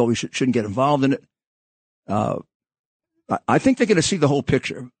election, we thought we shouldn't get involved in it. I think they're going to see the whole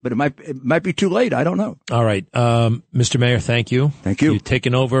picture, but it might be too late. I don't know. All right. Mr. Mayor, thank you. Thank you. You've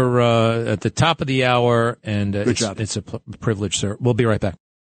taken over at the top of the hour, and Good job. It's a privilege, sir. We'll be right back.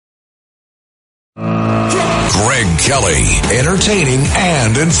 Greg Kelly, entertaining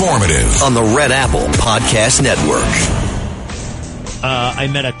and informative. On the Red Apple Podcast Network. I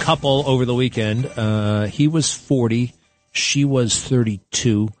met a couple over the weekend. He was 40. She was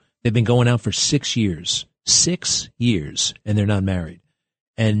 32. They've been going out for 6 years. 6 years, and they're not married.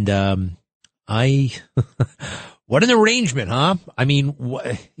 And what an arrangement, huh? I mean,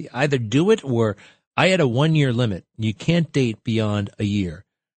 either do it or I had a 1 year limit. You can't date beyond a year.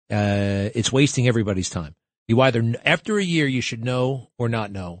 It's wasting everybody's time. You either, after a year, you should know or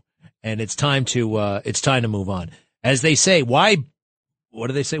not know. And it's time to move on. As they say, what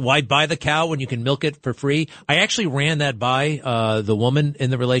do they say? Why buy the cow when you can milk it for free? I actually ran that by the woman in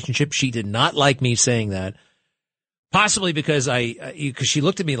the relationship. She did not like me saying that, possibly because because she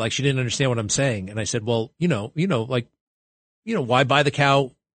looked at me like she didn't understand what I'm saying. And I said, well, why buy the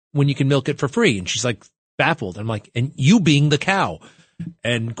cow when you can milk it for free? And she's like baffled. I'm like, and you being the cow.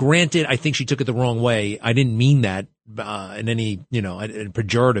 And granted, I think she took it the wrong way. I didn't mean that in any, in a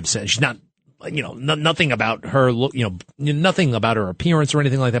pejorative sense. She's not, nothing about her look, nothing about her appearance or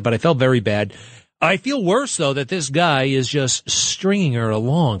anything like that, but I felt very bad. I feel worse, though, that this guy is just stringing her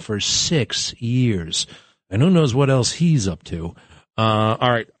along for 6 years. And who knows what else he's up to. All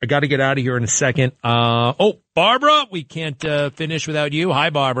right, I got to get out of here in a second. Barbara, we can't finish without you. Hi,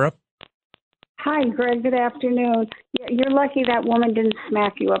 Barbara. Hi, Greg. Good afternoon. You're lucky that woman didn't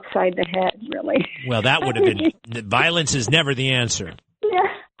smack you upside the head, really. Well, that would have been – violence is never the answer. Yeah,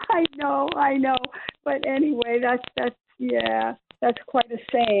 I know. But anyway, that's quite a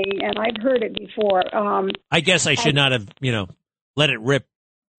saying, and I've heard it before. I guess I should not have, let it rip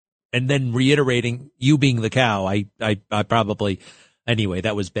and then reiterating you being the cow. I probably – anyway,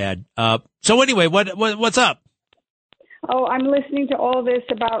 that was bad. So anyway, what's up? Oh, I'm listening to all this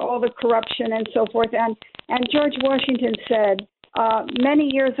about all the corruption and so forth. And George Washington said many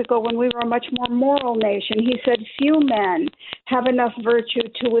years ago when we were a much more moral nation, he said, few men have enough virtue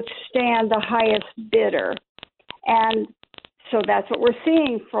to withstand the highest bidder. And so that's what we're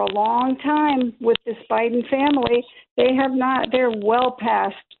seeing for a long time with this Biden family. They're well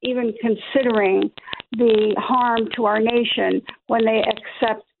past even considering the harm to our nation when they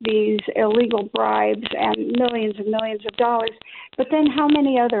accept these illegal bribes and millions of dollars. But then how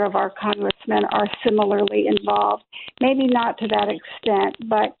many other of our congressmen are similarly involved? Maybe not to that extent,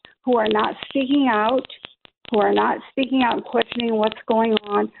 but who are not speaking out and questioning what's going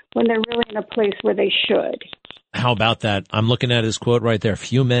on when they're really in a place where they should. How about that? I'm looking at his quote right there.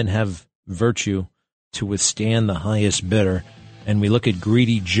 Few men have virtue to withstand the highest bidder. And we look at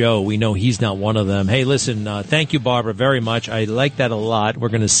Greedy Joe. We know he's not one of them. Hey, listen, thank you, Barbara, very much. I like that a lot. We're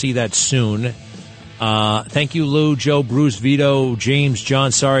going to see that soon. Thank you, Lou, Joe, Bruce, Vito, James,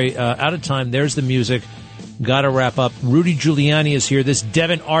 John. Sorry, out of time. There's the music. Got to wrap up. Rudy Giuliani is here. This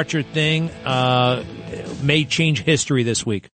Devon Archer thing may change history this week.